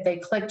there, if they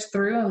clicked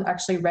through and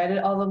actually read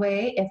it all the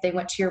way, if they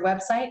went to your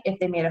website, if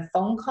they made a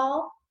phone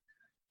call.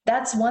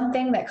 That's one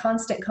thing that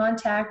Constant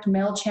Contact,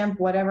 MailChimp,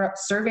 whatever,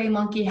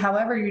 SurveyMonkey,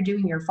 however you're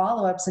doing your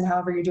follow-ups and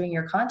however you're doing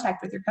your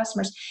contact with your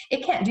customers,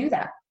 it can't do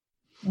that.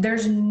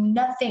 There's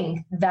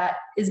nothing that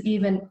is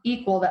even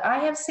equal that I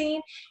have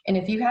seen. And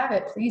if you have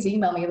it, please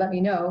email me, let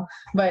me know.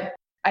 But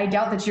I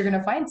doubt that you're going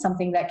to find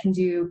something that can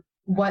do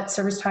what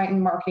ServiceTitan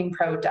Marketing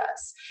Pro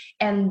does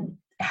and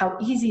how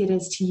easy it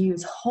is to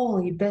use.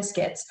 Holy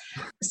biscuits.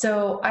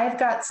 So I've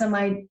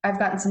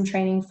gotten some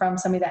training from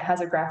somebody that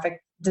has a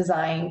graphic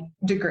design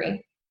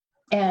degree.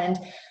 And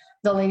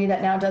the lady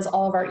that now does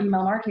all of our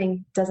email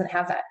marketing didn't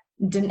have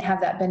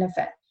that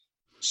benefit.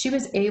 She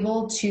was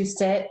able to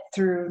sit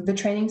through the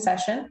training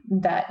session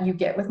that you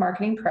get with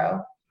Marketing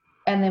Pro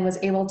and then was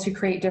able to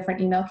create different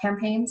email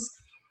campaigns.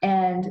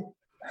 And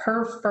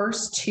her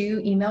first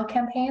 2 email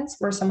campaigns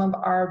were some of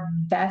our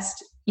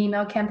best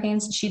email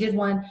campaigns. She did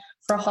one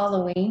for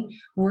Halloween.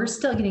 We're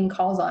still getting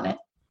calls on it.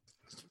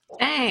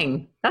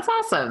 Dang, that's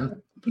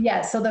awesome.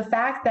 Yeah. So the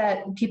fact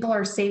that people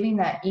are saving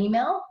that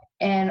email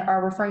and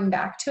are referring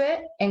back to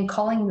it and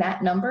calling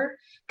that number,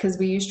 because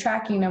we use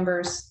tracking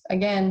numbers.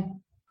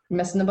 Again,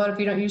 missing the boat if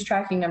you don't use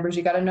tracking numbers.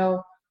 You got to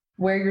know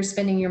where you're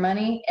spending your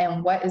money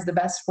and what is the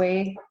best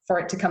way for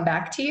it to come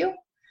back to you.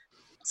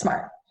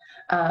 Smart.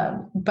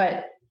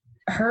 But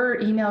her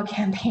email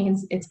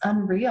campaigns, it's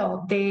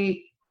unreal. The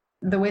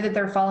way that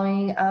they're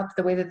following up,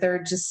 the way that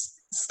they're just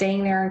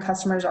staying there and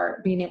customers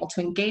are being able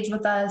to engage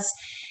with us,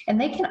 and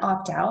they can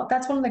opt out.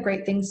 That's one of the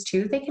great things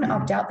too. They can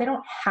opt out. They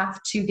don't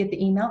have to get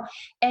the email,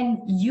 and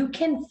you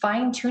can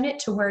fine tune it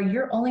to where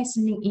you're only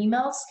sending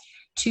emails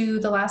to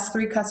the last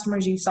 3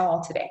 customers you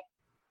saw today.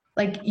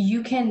 Like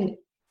you can,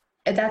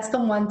 that's the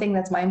one thing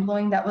that's mind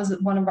blowing. That was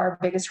one of our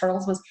biggest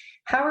hurdles, was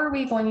how are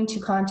we going to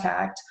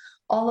contact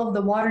all of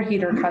the water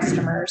heater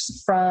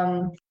customers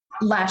from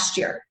last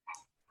year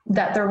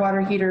that their water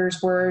heaters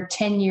were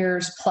 10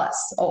 years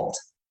plus old?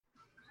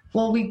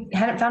 Well, we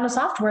hadn't found a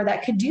software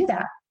that could do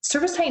that.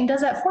 ServiceTitan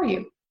does that for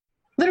you.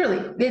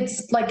 Literally,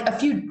 it's like a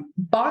few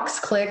box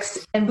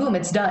clicks and boom,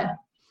 it's done.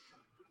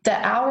 The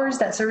hours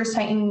that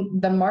ServiceTitan,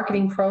 the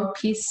Marketing Pro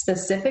piece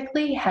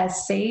specifically,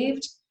 has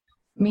saved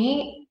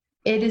me,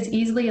 it is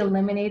easily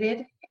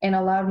eliminated and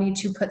allowed me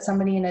to put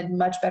somebody in a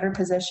much better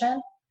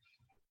position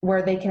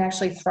where they can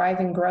actually thrive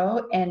and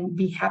grow and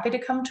be happy to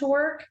come to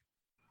work.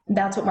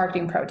 That's what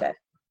Marketing Pro did.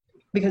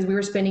 Because we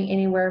were spending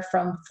anywhere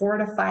from 4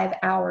 to 5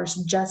 hours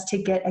just to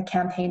get a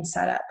campaign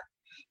set up.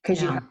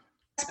 Because you have to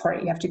export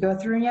it, you have to go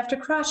through and you have to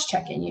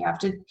cross-check it. You have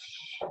to,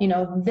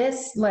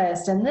 this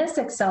list and this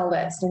Excel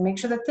list and make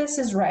sure that this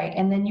is right.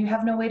 And then you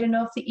have no way to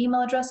know if the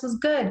email address was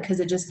good because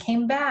it just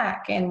came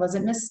back and was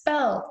it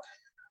misspelled.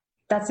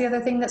 That's the other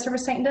thing that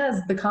ServiceTitan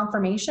does, the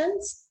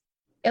confirmations.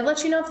 It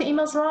lets you know if the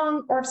email's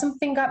wrong or if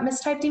something got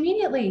mistyped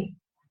immediately.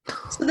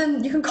 So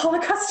then you can call the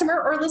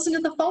customer or listen to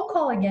the phone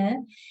call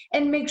again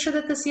and make sure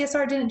that the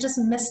CSR didn't just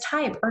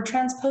mistype or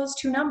transpose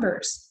 2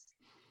 numbers.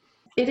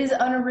 It is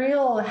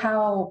unreal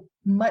how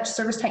much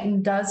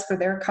ServiceTitan does for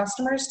their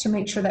customers to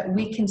make sure that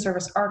we can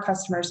service our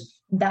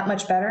customers that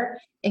much better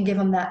and give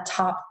them that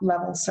top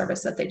level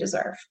service that they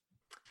deserve.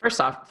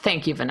 First off,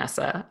 thank you,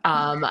 Vanessa.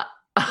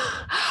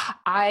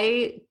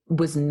 I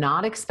was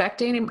not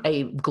expecting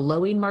a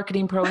glowing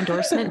Marketing Pro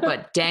endorsement,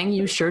 but dang,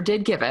 you sure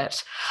did give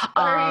it.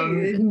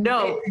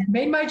 No, it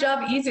made my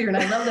job easier. And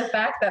I love the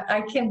fact that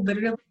I can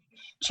literally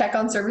check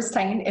on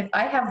ServiceTitan. If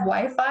I have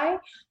Wi-Fi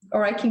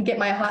or I can get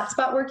my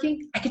hotspot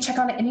working, I can check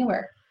on it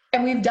anywhere.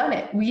 And we've done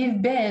it.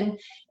 We've been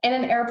in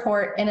an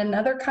airport in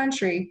another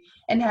country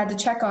and had to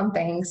check on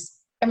things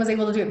and was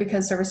able to do it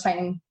because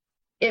ServiceTitan,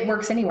 it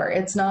works anywhere.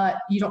 It's not,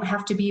 you don't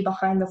have to be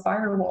behind the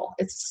firewall.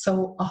 It's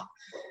so,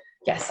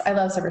 yes, I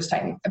love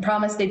ServiceTitan. I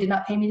promise they did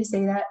not pay me to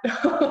say that.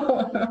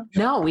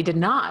 No, we did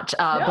not.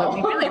 No. But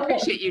we really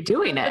appreciate you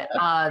doing it.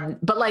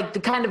 But like the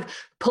kind of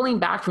pulling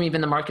back from even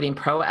the Marketing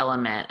Pro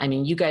element, I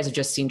mean, you guys have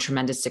just seen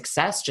tremendous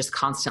success, just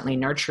constantly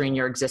nurturing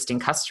your existing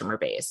customer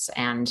base.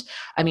 And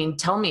I mean,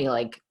 tell me,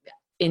 like,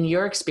 in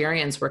your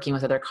experience working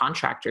with other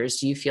contractors,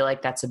 do you feel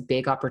like that's a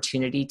big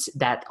opportunity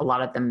that a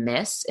lot of them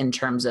miss in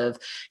terms of,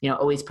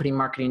 always putting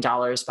marketing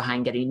dollars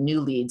behind getting new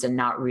leads and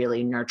not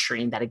really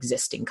nurturing that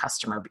existing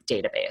customer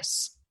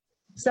database?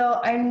 So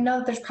I know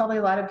that there's probably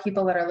a lot of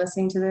people that are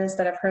listening to this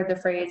that have heard the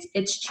phrase,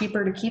 it's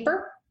cheaper to keep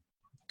her.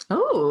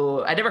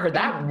 Oh, I never heard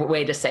that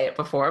way to say it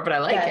before, but I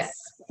like it.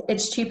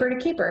 It's cheaper to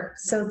keep her.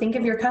 So think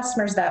of your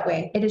customers that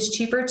way. It is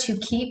cheaper to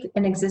keep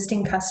an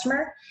existing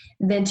customer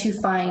than to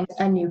find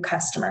a new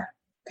customer.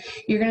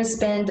 You're going to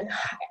spend,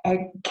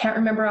 I can't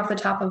remember off the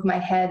top of my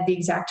head the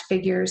exact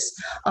figures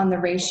on the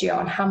ratio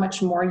on how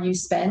much more you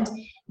spend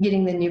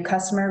getting the new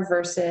customer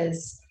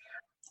versus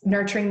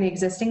nurturing the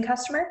existing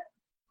customer.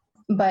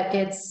 But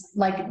it's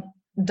like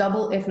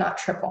double, if not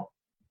triple,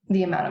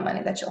 the amount of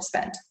money that you'll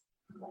spend.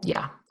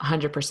 Yeah,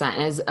 100%.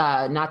 And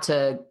as not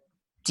to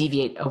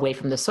deviate away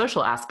from the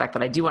social aspect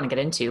that I do want to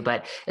get into,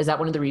 but is that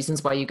one of the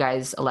reasons why you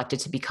guys elected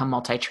to become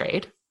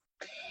multi-trade?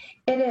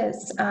 It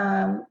is.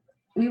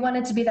 We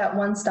wanted to be that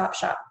one-stop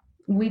shop.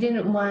 We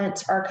didn't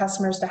want our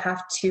customers to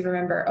have to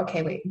remember,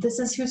 okay, wait, this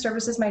is who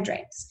services my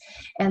drains,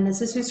 and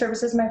this is who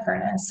services my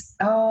furnace.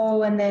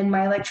 Oh, and then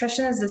my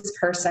electrician is this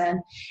person,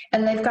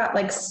 and they've got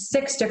like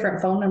 6 different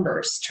phone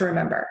numbers to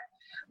remember.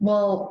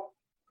 Well,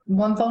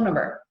 one phone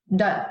number,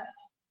 done.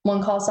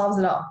 One call solves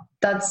it all.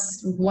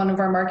 That's one of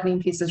our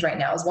marketing pieces right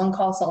now, is one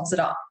call solves it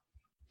all.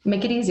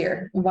 Make it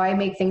easier. Why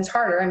make things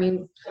harder? I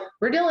mean,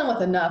 we're dealing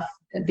with enough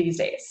these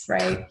days,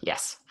 right?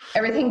 Yes.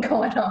 Everything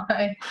going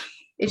on.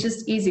 It's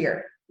just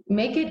easier.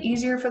 Make it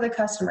easier for the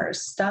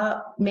customers.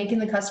 Stop making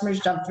the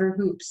customers jump through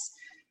hoops.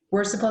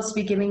 We're supposed to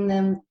be giving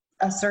them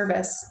a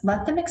service.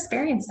 Let them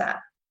experience that.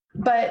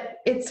 But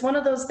it's one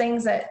of those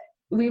things that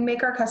we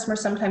make our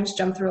customers sometimes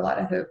jump through a lot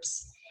of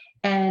hoops,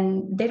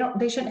 and they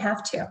shouldn't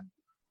have to.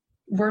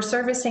 We're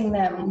servicing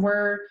them.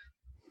 We're,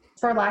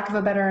 for lack of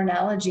a better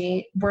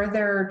analogy, we're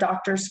their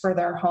doctors for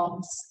their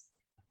homes.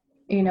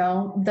 You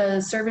know, the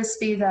service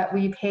fee that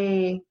we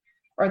pay,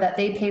 or that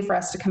they pay for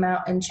us to come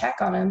out and check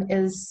on them,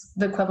 is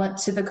the equivalent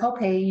to the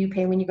copay you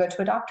pay when you go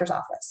to a doctor's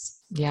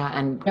office. Yeah.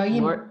 And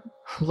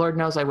Lord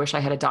knows, I wish I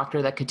had a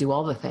doctor that could do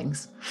all the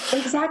things.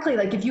 Exactly.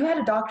 Like if you had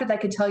a doctor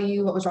that could tell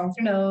you what was wrong with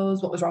your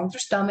nose, what was wrong with your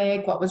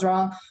stomach, what was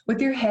wrong with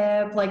your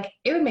hip, like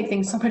it would make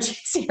things so much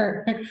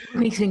easier.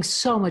 Make things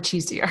so much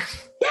easier.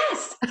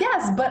 Yes.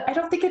 But I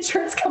don't think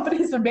insurance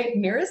companies would make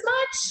near as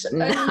much.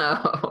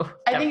 No.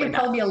 I think it'd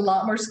probably be a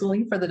lot more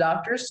schooling for the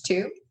doctors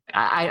too.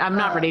 I'm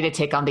not ready to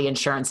take on the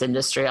insurance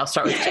industry. I'll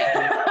start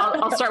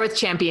with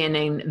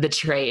championing the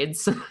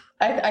trades.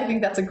 I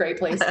think that's a great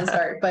place to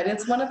start. But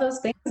it's one of those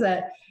things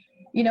that,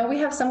 you know, we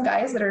have some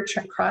guys that are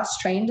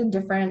cross-trained in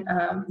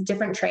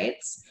different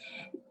trades.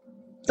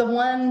 The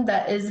one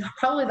that is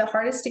probably the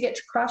hardest to get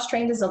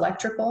cross-trained is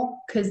electrical,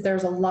 because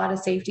there's a lot of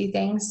safety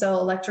things. So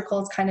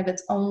electrical is kind of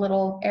its own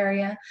little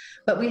area.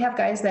 But we have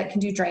guys that can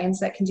do drains,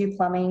 that can do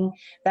plumbing,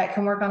 that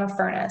can work on a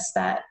furnace,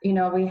 that, you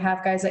know, we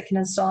have guys that can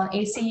install an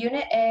AC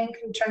unit and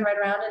can turn right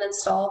around and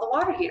install the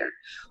water heater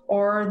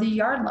or the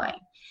yard line.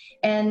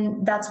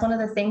 And that's one of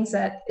the things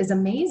that is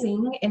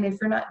amazing. And if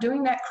you're not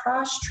doing that,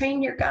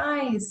 cross-train your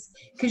guys,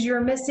 because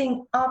you're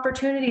missing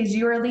opportunities.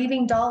 You are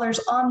leaving dollars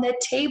on the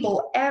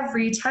table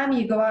every time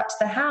you go out to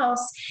the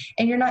house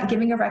and you're not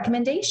giving a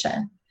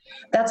recommendation.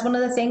 That's one of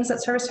the things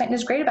that ServiceTitan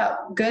is great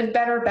about. Good,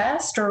 better,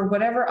 best, or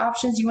whatever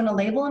options you want to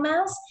label them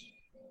as.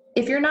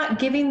 If you're not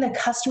giving the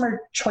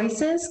customer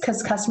choices,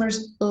 because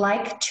customers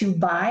like to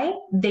buy,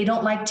 they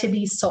don't like to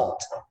be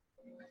sold.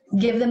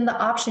 Give them the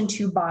option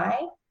to buy,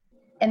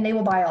 and they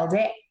will buy all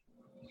day.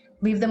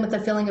 Leave them with the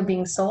feeling of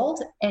being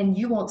sold, and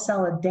you won't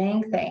sell a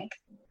dang thing.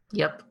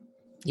 Yep.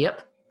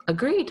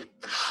 Agreed.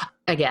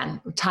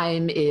 Again,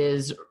 time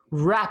is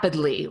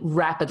rapidly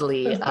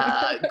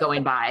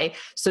going by.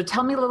 So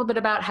tell me a little bit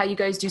about how you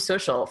guys do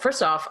social.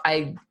 First off,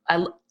 I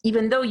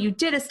even though you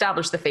did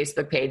establish the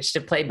Facebook page to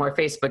play more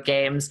Facebook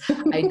games,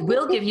 I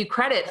will give you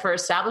credit for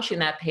establishing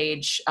that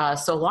page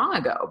so long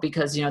ago,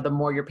 because, you know, the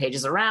more your page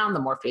is around, the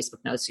more Facebook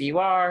knows who you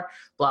are,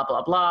 blah,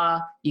 blah, blah,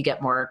 you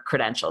get more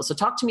credentials. So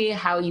talk to me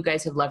how you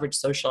guys have leveraged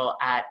social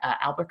at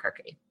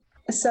Albuquerque.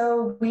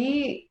 So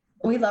we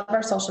love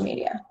our social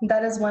media.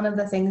 That is one of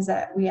the things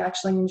that we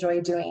actually enjoy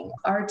doing.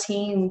 Our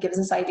team gives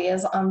us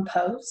ideas on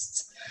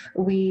posts.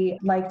 We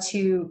like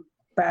to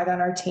brag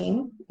on our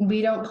team.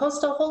 We don't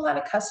post a whole lot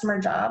of customer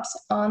jobs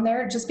on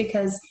there just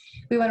because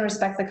we want to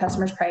respect the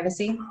customer's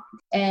privacy.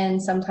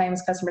 And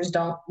sometimes customers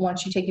don't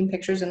want you taking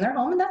pictures in their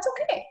home, and that's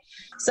okay.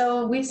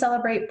 So we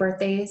celebrate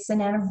birthdays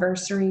and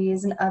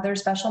anniversaries and other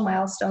special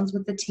milestones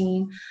with the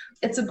team.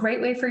 It's a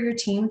great way for your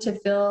team to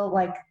feel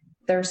like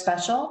they're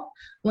special.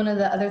 One of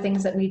the other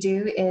things that we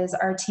do is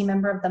our team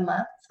member of the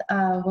month.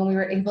 When we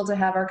were able to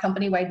have our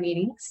company-wide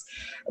meetings,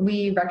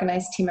 we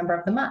recognized team member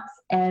of the month,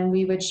 and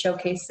we would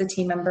showcase the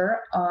team member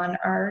on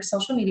our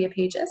social media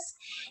pages.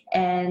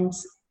 And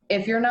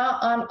if you're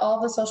not on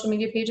all the social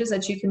media pages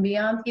that you can be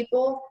on,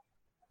 people,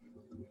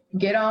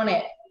 get on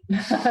it,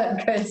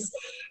 because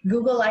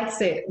Google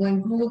likes it.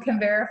 When Google can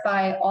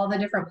verify all the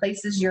different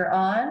places you're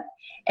on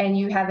and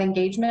you have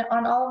engagement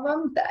on all of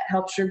them, that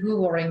helps your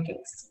Google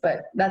rankings.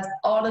 But that's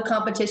all the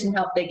competition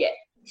help they get.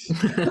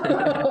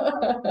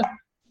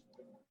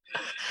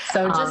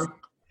 So just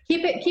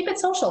keep it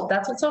social.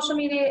 That's what social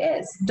media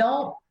is.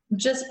 Don't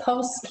just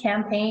post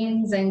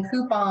campaigns and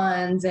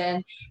coupons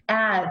and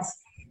ads.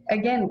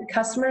 Again,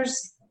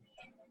 customers,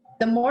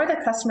 the more the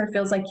customer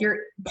feels like you're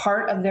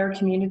part of their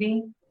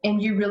community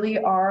and you really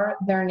are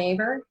their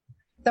neighbor,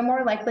 the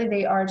more likely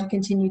they are to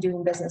continue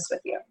doing business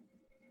with you.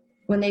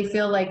 When they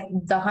feel like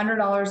the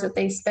 $100 that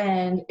they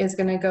spend is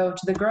going to go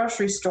to the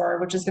grocery store,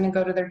 which is going to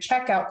go to their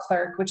checkout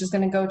clerk, which is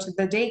going to go to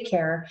the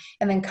daycare,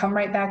 and then come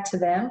right back to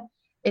them,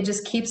 it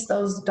just keeps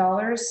those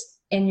dollars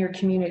in your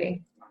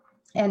community.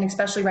 And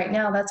especially right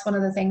now, that's one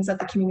of the things that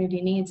the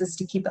community needs, is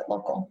to keep it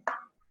local.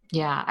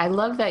 Yeah, I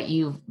love that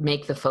you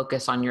make the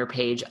focus on your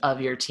page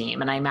of your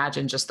team. And I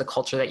imagine just the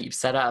culture that you've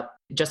set up,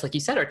 just like you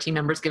said, our team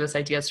members give us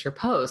ideas for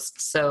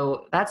posts.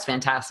 So that's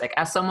fantastic.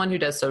 As someone who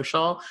does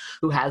social,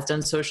 who has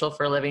done social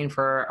for a living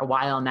for a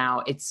while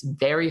now, it's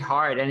very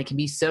hard. And it can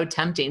be so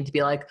tempting to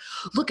be like,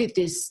 look at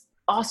this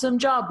awesome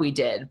job we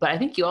did. But I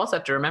think you also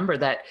have to remember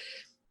that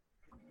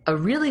a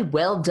really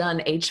well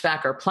done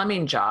HVAC or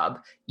plumbing job,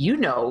 you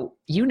know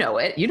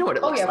it. You know what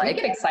it looks like.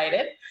 We get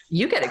excited.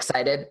 You get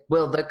excited.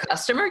 Will the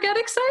customer get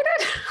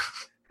excited?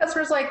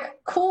 Customer's like,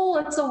 cool,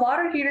 it's a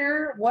water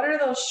heater. What are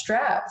those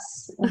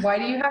straps? Why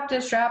do you have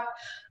to strap?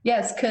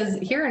 Yes, because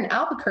here in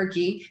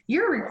Albuquerque,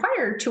 you're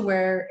required to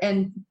wear,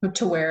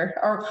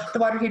 or the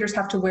water heaters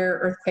have to wear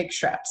earthquake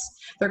straps.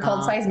 They're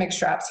called seismic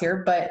straps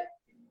here, but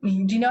do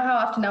you know how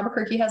often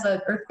Albuquerque has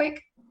an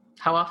earthquake?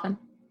 How often?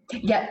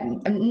 Yeah,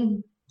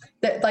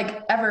 that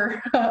like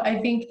ever. I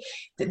think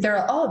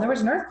there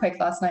was an earthquake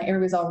last night.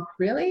 Everybody's all,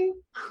 really?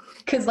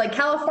 Because like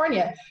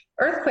California,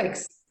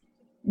 earthquakes,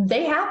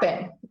 they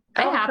happen.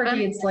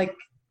 Albuquerque, it's like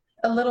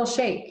a little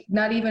shake,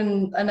 not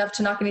even enough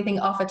to knock anything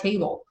off a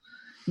table,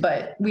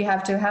 but we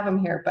have to have them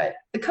here. But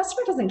the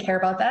customer doesn't care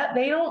about that.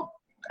 They don't.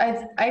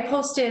 I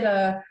posted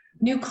a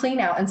new clean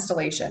out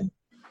installation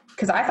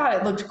because I thought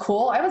it looked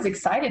cool. I was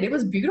excited. It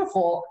was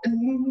beautiful.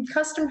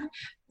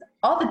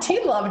 All the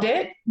team loved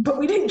it, but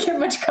we didn't get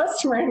much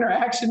customer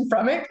interaction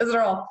from it because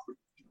they're all,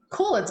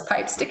 cool, it's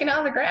pipes sticking out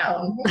of the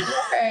ground.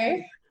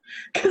 Okay.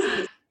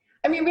 Because,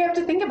 I mean, we have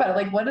to think about it.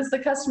 Like, what does the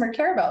customer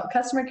care about?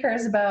 Customer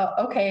cares about,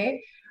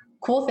 okay,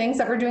 cool things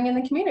that we're doing in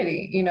the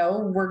community. You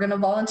know, we're going to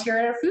volunteer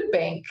at a food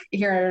bank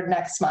here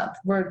next month.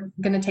 We're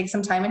going to take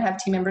some time and have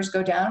team members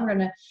go down. We're going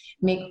to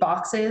make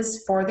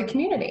boxes for the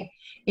community.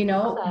 You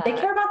know, they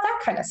care about that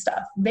kind of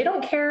stuff. They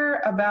don't care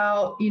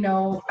about, you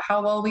know,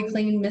 how well we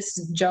cleaned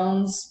Miss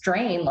Jones'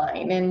 drain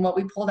line and what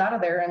we pulled out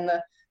of there and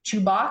the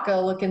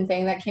Chewbacca looking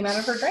thing that came out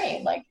of her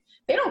drain. Like,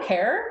 they don't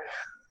care.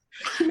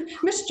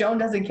 Miss Jones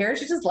doesn't care.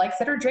 She just likes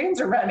that her drains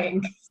are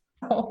running.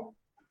 So,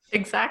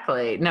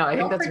 exactly. No, I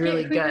think that's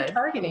really good. You're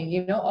targeting,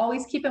 you know,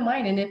 always keep in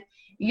mind. And if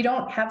you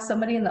don't have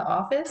somebody in the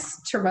office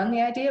to run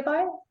the idea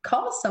by,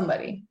 call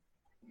somebody.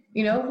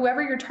 You know,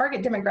 whoever your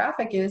target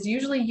demographic is,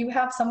 usually you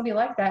have somebody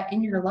like that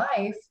in your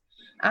life.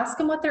 Ask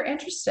them what they're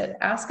interested.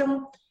 Ask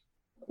them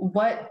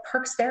what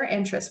perks their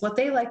interest, what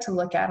they like to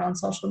look at on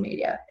social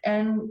media,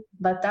 and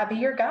let that be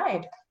your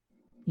guide.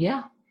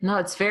 Yeah. No,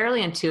 it's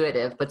fairly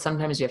intuitive, but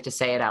sometimes you have to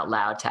say it out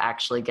loud to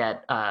actually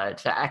get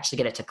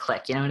it to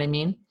click. You know what I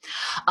mean?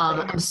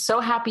 I'm so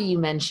happy you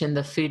mentioned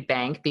the food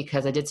bank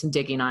because I did some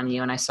digging on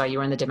you and I saw you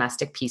were in the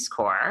Domestic Peace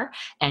Corps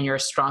and you're a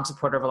strong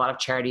supporter of a lot of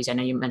charities. I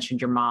know you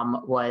mentioned your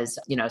mom was,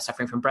 you know,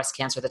 suffering from breast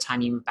cancer at the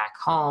time you moved back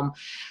home.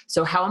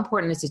 So how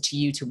important is it to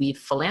you to weave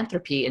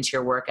philanthropy into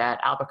your work at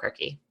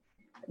Albuquerque?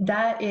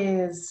 That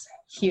is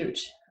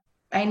huge.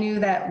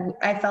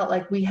 I felt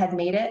like we had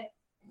made it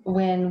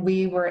when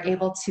we were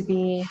able to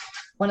be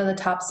one of the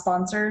top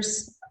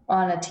sponsors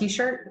on a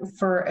t-shirt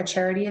for a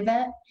charity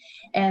event.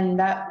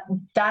 And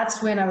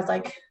that's when I was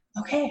like,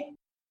 okay,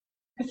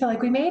 I feel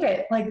like we made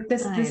it. Like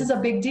this is a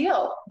big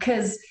deal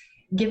because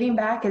giving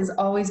back has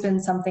always been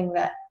something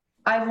that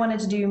I've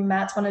wanted to do,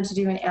 Matt's wanted to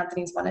do, and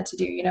Anthony's wanted to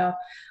do. You know,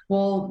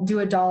 we'll do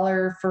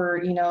 $1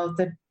 for, you know,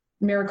 the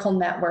Miracle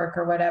Network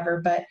or whatever.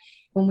 But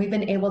when we've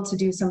been able to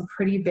do some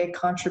pretty big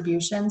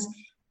contributions,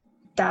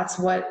 that's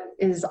what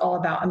is all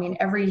about. I mean,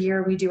 every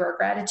year we do our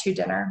gratitude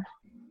dinner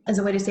as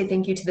a way to say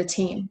thank you to the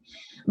team,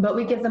 but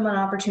we give them an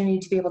opportunity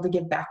to be able to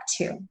give back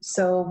too.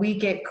 So we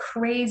get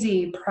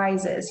crazy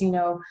prizes, you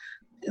know,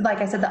 like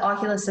I said, the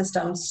Oculus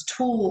systems,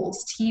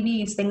 tools,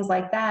 TVs, things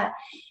like that.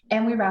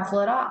 And we raffle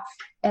it off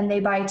and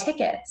they buy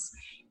tickets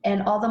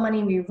and all the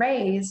money we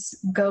raise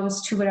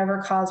goes to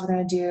whatever cause we're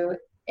going to do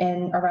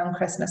around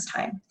Christmas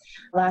time.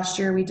 Last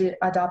year we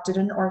adopted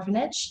an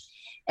orphanage.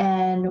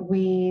 And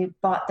we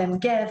bought them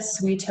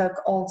gifts. We took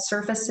old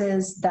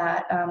surfaces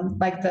that,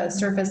 like the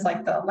surface,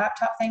 like the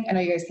laptop thing. I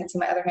know you guys can't see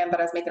my other hand, but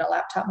I was making a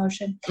laptop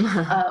motion.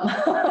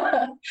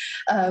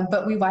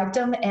 But we wiped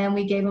them and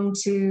we gave them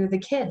to the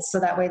kids so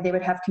that way they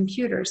would have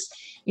computers.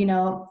 You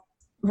know,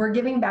 we're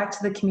giving back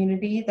to the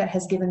community that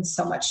has given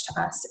so much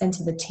to us and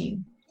to the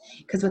team.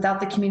 Because without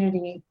the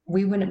community,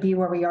 we wouldn't be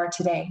where we are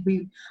today.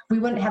 We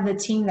wouldn't have the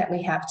team that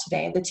we have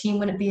today. The team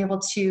wouldn't be able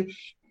to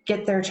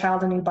get their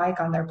child a new bike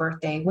on their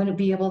birthday, wouldn't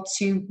be able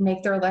to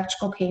make their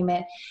electrical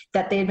payment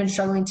that they had been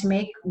struggling to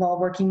make while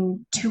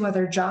working 2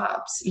 other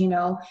jobs, you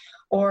know,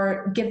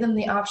 or give them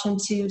the option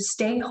to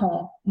stay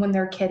home when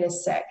their kid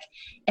is sick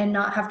and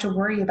not have to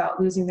worry about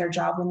losing their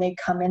job when they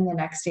come in the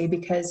next day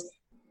because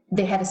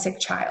they had a sick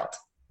child,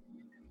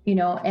 you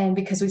know, and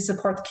because we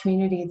support the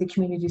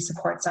community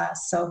supports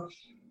us. So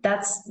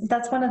that's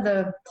one of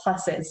the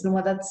pluses. And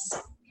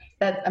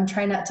that I'm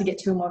trying not to get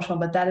too emotional,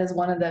 but that is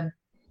one of the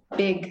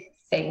big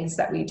things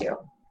that we do.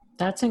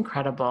 That's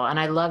incredible. And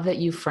I love that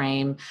you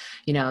frame,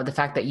 you know, the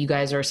fact that you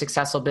guys are a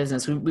successful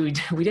business. We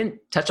didn't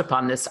touch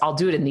upon this. I'll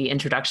do it in the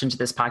introduction to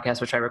this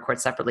podcast, which I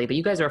record separately, but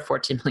you guys are a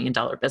 $14 million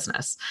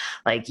business.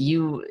 Like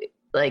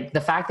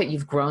the fact that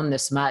you've grown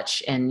this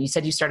much and you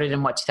said you started in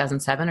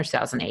 2007 or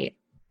 2008?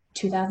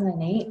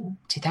 2008.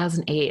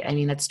 2008. I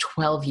mean, that's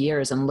 12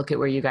 years, and look at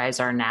where you guys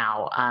are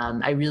now.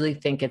 I really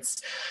think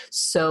it's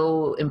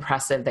so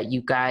impressive that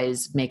you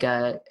guys make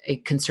a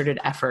concerted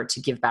effort to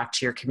give back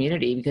to your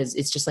community, because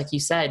it's just like you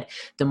said,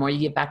 the more you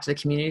give back to the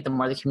community, the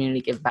more the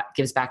community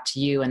gives back to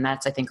you. And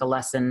that's, I think, a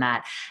lesson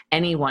that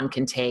anyone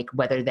can take,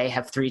 whether they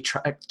have three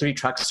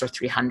trucks or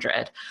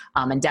 300.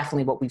 And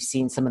definitely what we've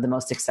seen some of the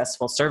most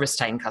successful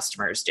ServiceTitan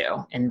customers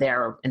do in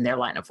their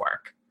line of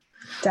work.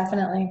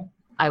 Definitely.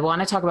 I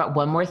want to talk about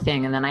one more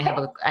thing, and then I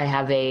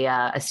have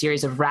a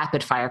series of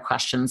rapid fire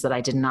questions that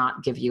I did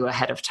not give you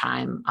ahead of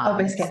time.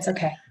 Biscuits.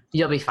 Okay.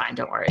 You'll be fine.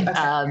 Don't worry.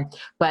 Okay.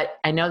 But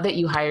I know that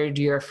you hired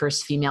your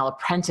first female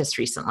apprentice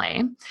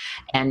recently,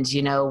 and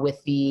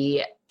with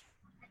the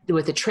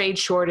trade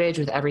shortage,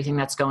 with everything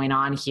that's going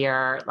on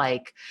here,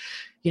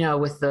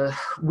 with the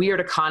weird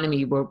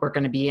economy we're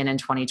going to be in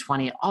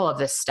 2020, all of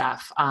this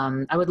stuff.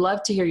 I would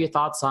love to hear your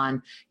thoughts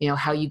on,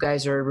 how you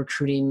guys are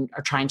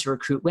trying to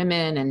recruit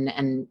women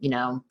and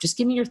just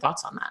give me your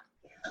thoughts on that.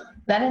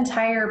 That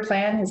entire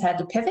plan has had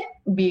to pivot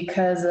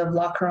because of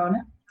La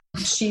Corona.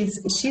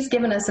 She's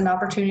given us an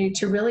opportunity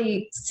to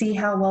really see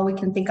how well we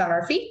can think on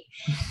our feet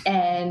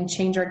and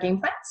change our game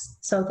plans.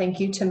 So thank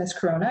you to Miss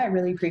Corona. I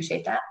really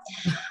appreciate that.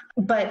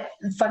 But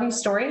funny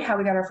story, how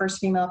we got our first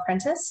female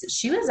apprentice.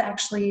 She was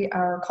actually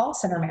our call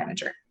center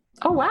manager.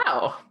 Oh,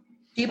 wow.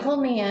 She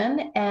pulled me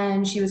in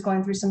and she was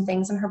going through some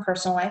things in her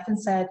personal life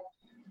and said,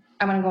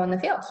 I'm going to go in the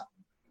field.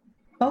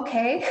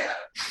 Okay,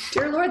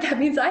 dear Lord, that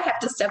means I have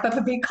to step up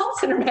and be call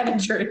center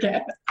manager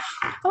again.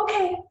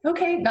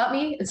 Okay, not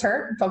me, it's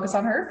her. Focus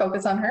on her.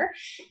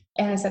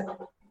 And I said,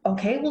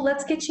 okay, well,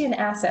 let's get you in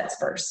assets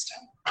first.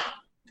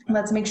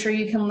 Let's make sure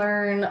you can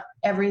learn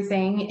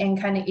everything and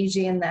kind of ease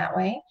you in that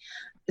way.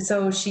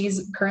 So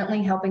she's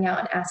currently helping out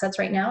in assets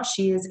right now.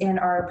 She is in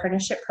our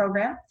apprenticeship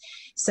program.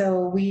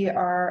 So we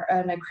are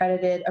an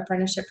accredited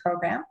apprenticeship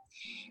program,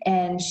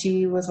 and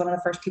she was one of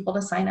the first people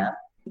to sign up.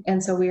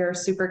 And so we are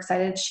super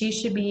excited. She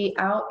should be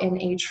out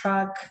in a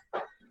truck.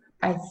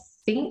 I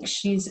think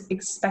she's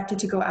expected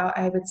to go out,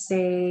 I would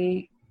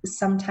say,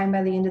 sometime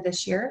by the end of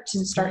this year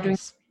to start doing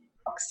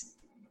trucks.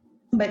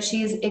 But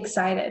she's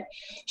excited.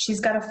 She's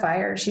got a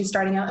fire. She's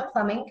starting out in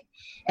plumbing,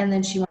 and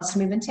then she wants to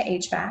move into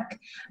HVAC.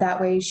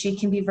 That way she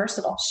can be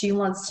versatile. She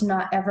wants to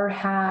not ever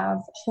have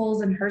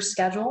holes in her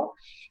schedule.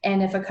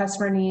 And if a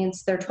customer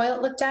needs their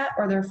toilet looked at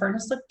or their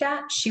furnace looked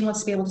at, she wants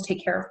to be able to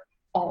take care of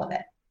all of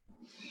it.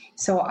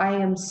 So I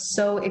am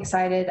so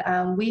excited.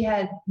 We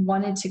had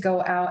wanted to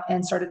go out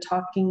and started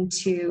talking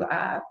to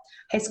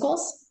high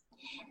schools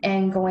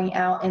and going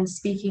out and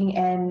speaking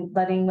and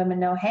letting women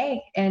know,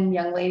 hey, and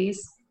young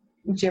ladies,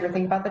 did you ever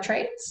think about the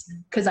trades?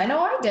 Because I know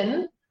I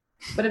didn't.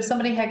 But if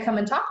somebody had come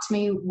and talked to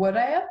me, would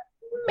I have?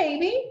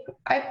 Maybe.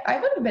 I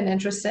would have been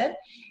interested.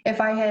 If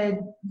I had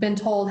been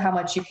told how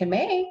much you can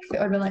make,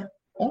 I would have been like,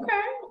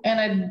 okay. And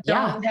I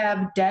don't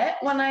have debt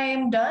when I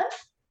am done.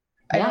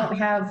 I don't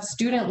have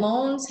student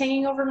loans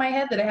hanging over my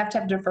head that I have to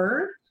have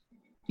deferred.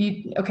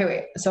 Okay,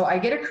 wait. So I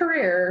get a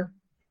career.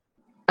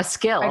 A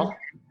skill.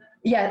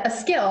 A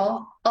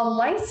skill, a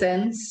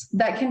license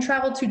that can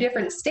travel to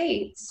different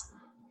states,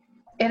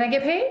 and I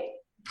get paid.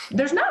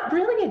 There's not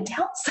really a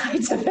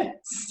downside to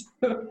this.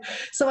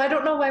 So I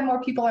don't know why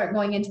more people aren't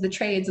going into the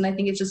trades. And I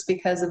think it's just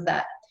because of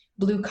that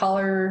blue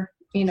collar,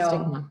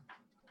 stigma.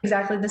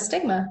 Exactly, the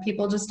stigma.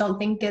 People just don't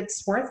think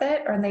it's worth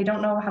it, or they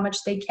don't know how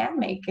much they can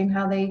make and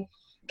how they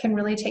can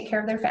really take care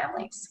of their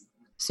families.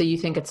 So you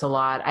think it's a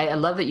lot. I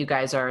love that you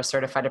guys are a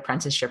certified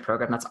apprenticeship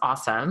program. That's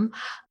awesome.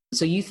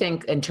 So you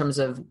think in terms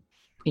of,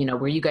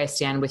 where you guys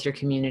stand with your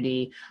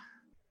community,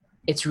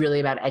 it's really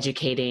about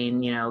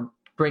educating,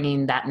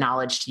 bringing that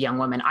knowledge to young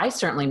women. I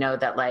certainly know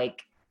that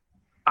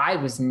I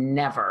was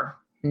never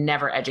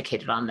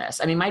educated on this.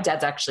 I mean, my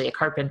dad's actually a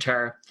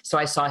carpenter, so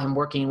I saw him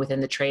working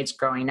within the trades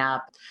growing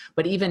up.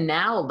 But even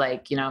now,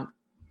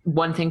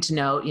 one thing to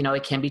note,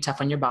 it can be tough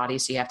on your body,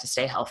 so you have to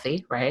stay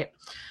healthy, right?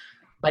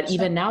 But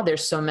even now,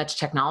 there's so much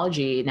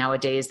technology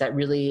nowadays that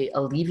really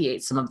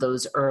alleviates some of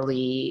those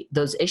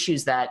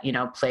issues that,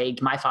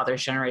 plagued my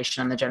father's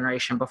generation and the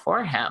generation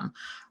before him.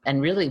 And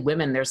really,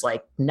 women, there's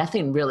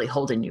nothing really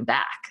holding you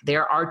back.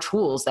 There are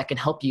tools that can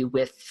help you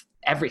with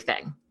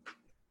everything.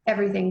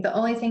 Everything. The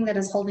only thing that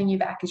is holding you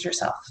back is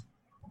yourself.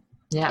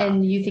 Yeah.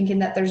 And you thinking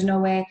that there's no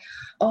way,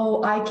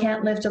 I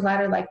can't lift a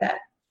ladder like that.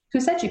 Who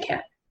said you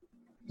can't?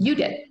 You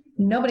did.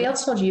 Nobody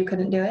else told you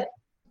couldn't do it.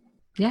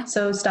 Yeah.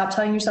 So stop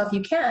telling yourself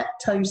you can't.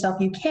 Tell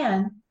yourself you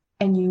can,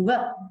 and you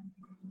will.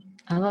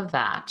 I love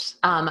that.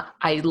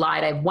 I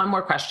lied. I have one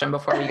more question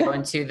before we go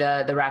into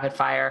the rapid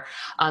fire.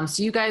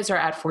 So you guys are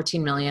at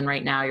 14 million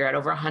right now. You're at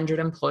over 100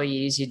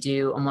 employees. You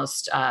do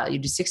almost,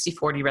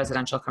 60-40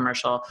 residential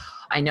commercial.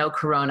 I know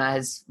Corona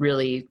has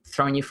really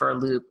thrown you for a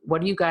loop.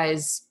 What are you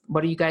guys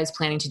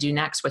planning to do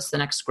next? What's the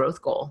next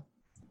growth goal?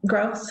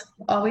 Growth,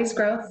 always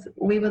growth.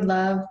 We would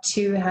love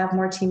to have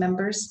more team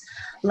members,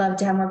 love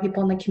to have more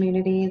people in the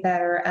community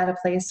that are at a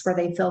place where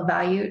they feel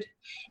valued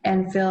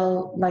and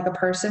feel like a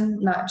person,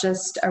 not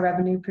just a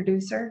revenue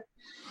producer.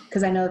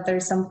 because I know that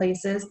there's some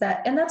places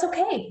that, and that's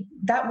okay.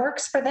 That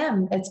works for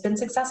them. It's been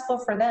successful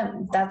for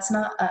them. That's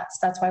not us.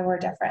 That's why we're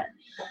different.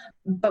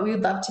 But we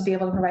would love to be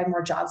able to provide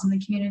more jobs in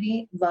the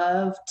community,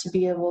 love to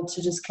be able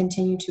to just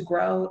continue to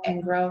grow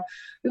and grow.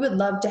 We would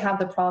love to have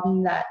the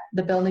problem that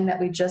the building that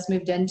we just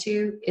moved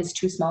into is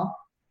too small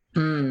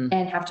and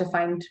have to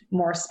find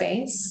more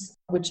space,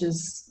 which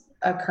is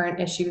a current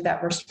issue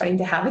that we're starting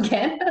to have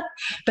again.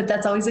 But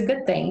that's always a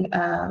good thing.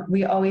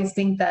 We always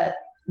think that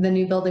the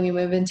new building we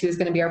move into is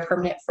going to be our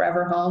permanent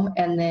forever home.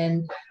 And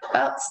then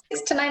about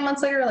 6 to 9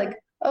 months later, like,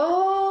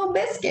 oh,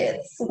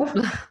 biscuits.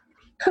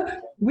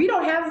 We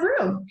don't have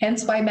room.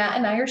 Hence why Matt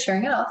and I are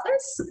sharing an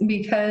office,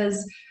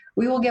 because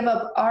we will give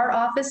up our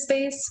office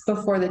space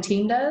before the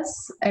team does.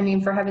 I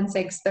mean, for heaven's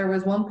sakes, there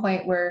was one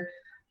point where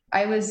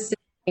I was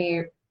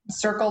sitting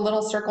a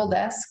little circle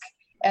desk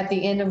at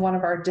the end of one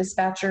of our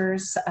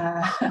dispatchers'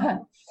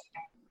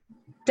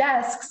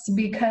 desks,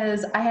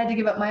 because I had to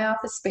give up my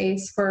office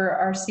space for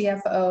our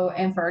CFO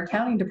and for our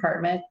accounting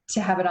department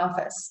to have an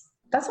office.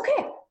 That's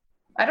okay.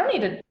 I don't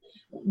need it.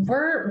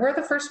 We're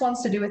the first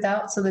ones to do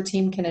without, so the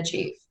team can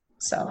achieve.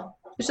 So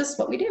it's just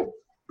what we do.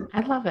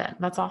 I love it.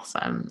 That's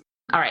awesome.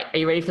 All right. Are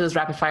you ready for those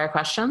rapid fire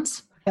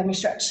questions? Let me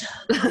stretch.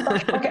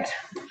 Okay.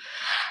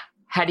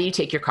 How do you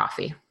take your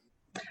coffee?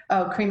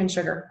 Oh, cream and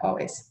sugar,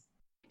 always.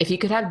 If you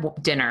could have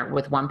dinner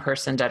with one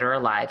person, dead or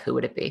alive, who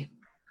would it be?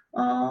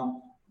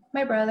 Oh,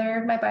 my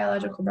brother, my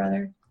biological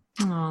brother.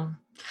 Oh.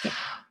 Yeah.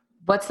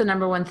 What's the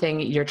number one thing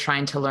you're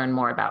trying to learn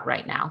more about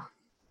right now?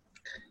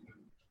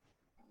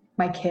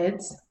 My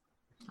kids.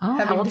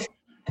 Oh,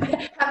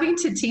 having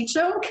to teach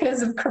them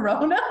because of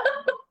Corona.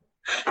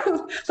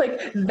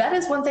 Like, that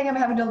is one thing I'm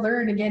having to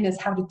learn again,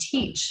 is how to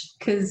teach,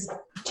 because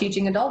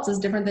teaching adults is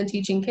different than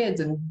teaching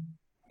kids. And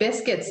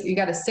biscuits, you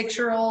got a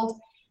 6-year-old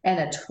and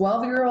a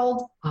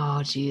 12-year-old.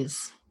 Oh,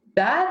 geez.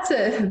 That's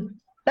a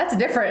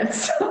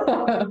difference.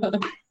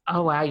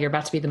 Oh, wow. You're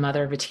about to be the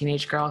mother of a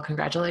teenage girl.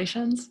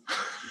 Congratulations.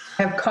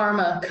 I have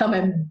karma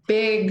coming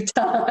big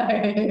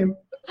time.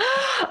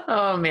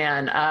 Oh,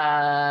 man.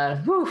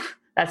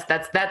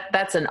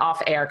 That's an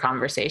off-air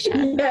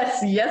conversation.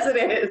 Yes, it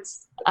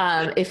is.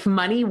 If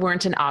money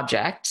weren't an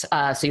object,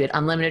 so you had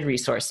unlimited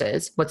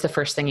resources, what's the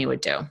first thing you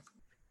would do?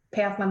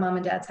 Pay off my mom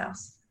and dad's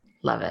house.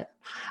 Love it.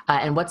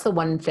 And what's the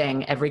one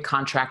thing every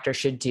contractor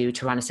should do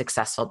to run a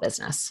successful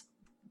business?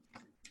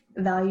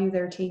 Value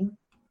their team.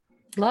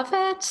 Love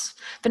it.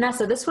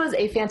 Vanessa, this was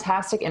a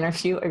fantastic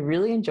interview. I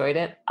really enjoyed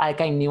it.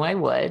 Like I knew I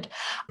would.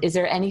 Is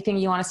there anything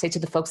you want to say to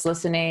the folks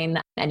listening,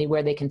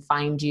 anywhere they can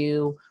find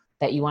you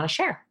that you want to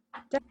share?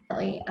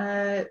 Definitely.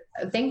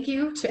 Thank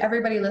you to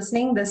everybody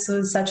listening. This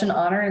was such an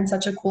honor and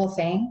such a cool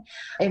thing.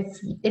 If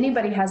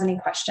anybody has any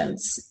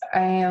questions, I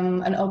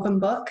am an open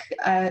book.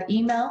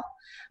 Email.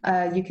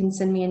 You can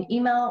send me an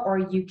email, or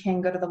you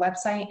can go to the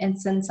website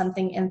and send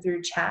something in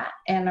through chat.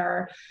 And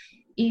our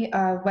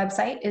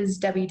website is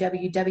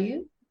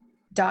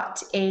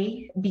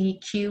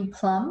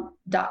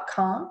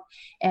www.abqplum.com,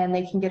 and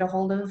they can get a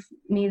hold of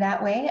me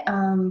that way.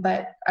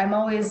 But I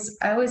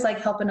always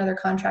like helping other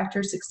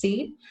contractors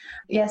succeed.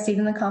 Yes,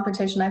 even the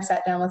competition, I've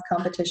sat down with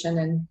competition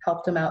and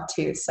helped them out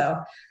too. So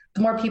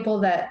the more people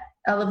that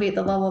elevate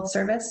the level of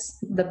service,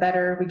 the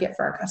better we get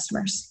for our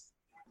customers.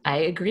 I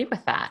agree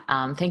with that.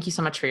 Thank you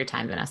so much for your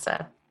time,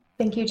 Vanessa.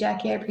 Thank you,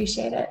 Jackie. I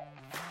appreciate it.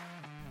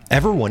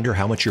 Ever wonder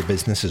how much your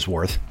business is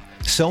worth?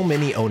 So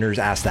many owners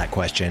ask that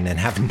question and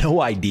have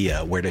no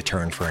idea where to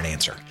turn for an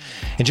answer.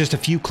 In just a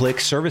few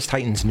clicks,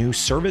 ServiceTitan's new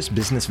Service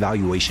Business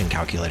Valuation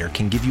Calculator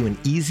can give you an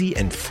easy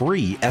and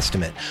free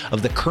estimate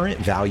of the current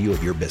value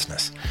of your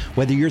business.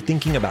 Whether you're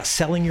thinking about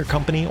selling your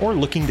company or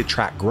looking to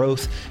track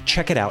growth,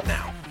 check it out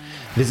now.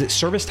 Visit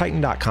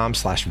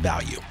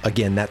servicetitan.com/value.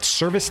 Again, that's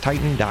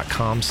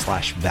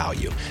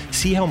servicetitan.com/value.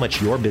 See how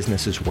much your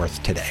business is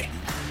worth today.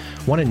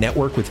 Want to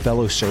network with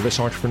fellow service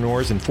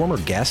entrepreneurs and former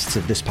guests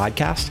of this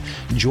podcast?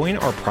 Join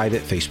our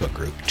private Facebook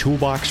group,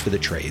 Toolbox for the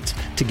Trades,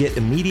 to get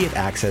immediate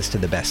access to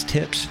the best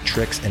tips,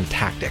 tricks, and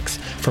tactics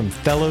from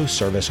fellow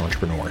service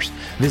entrepreneurs.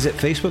 Visit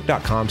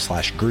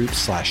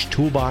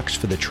facebook.com/groups/toolbox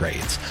for the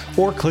trades,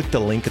 or click the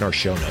link in our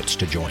show notes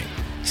to join.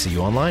 See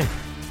you online.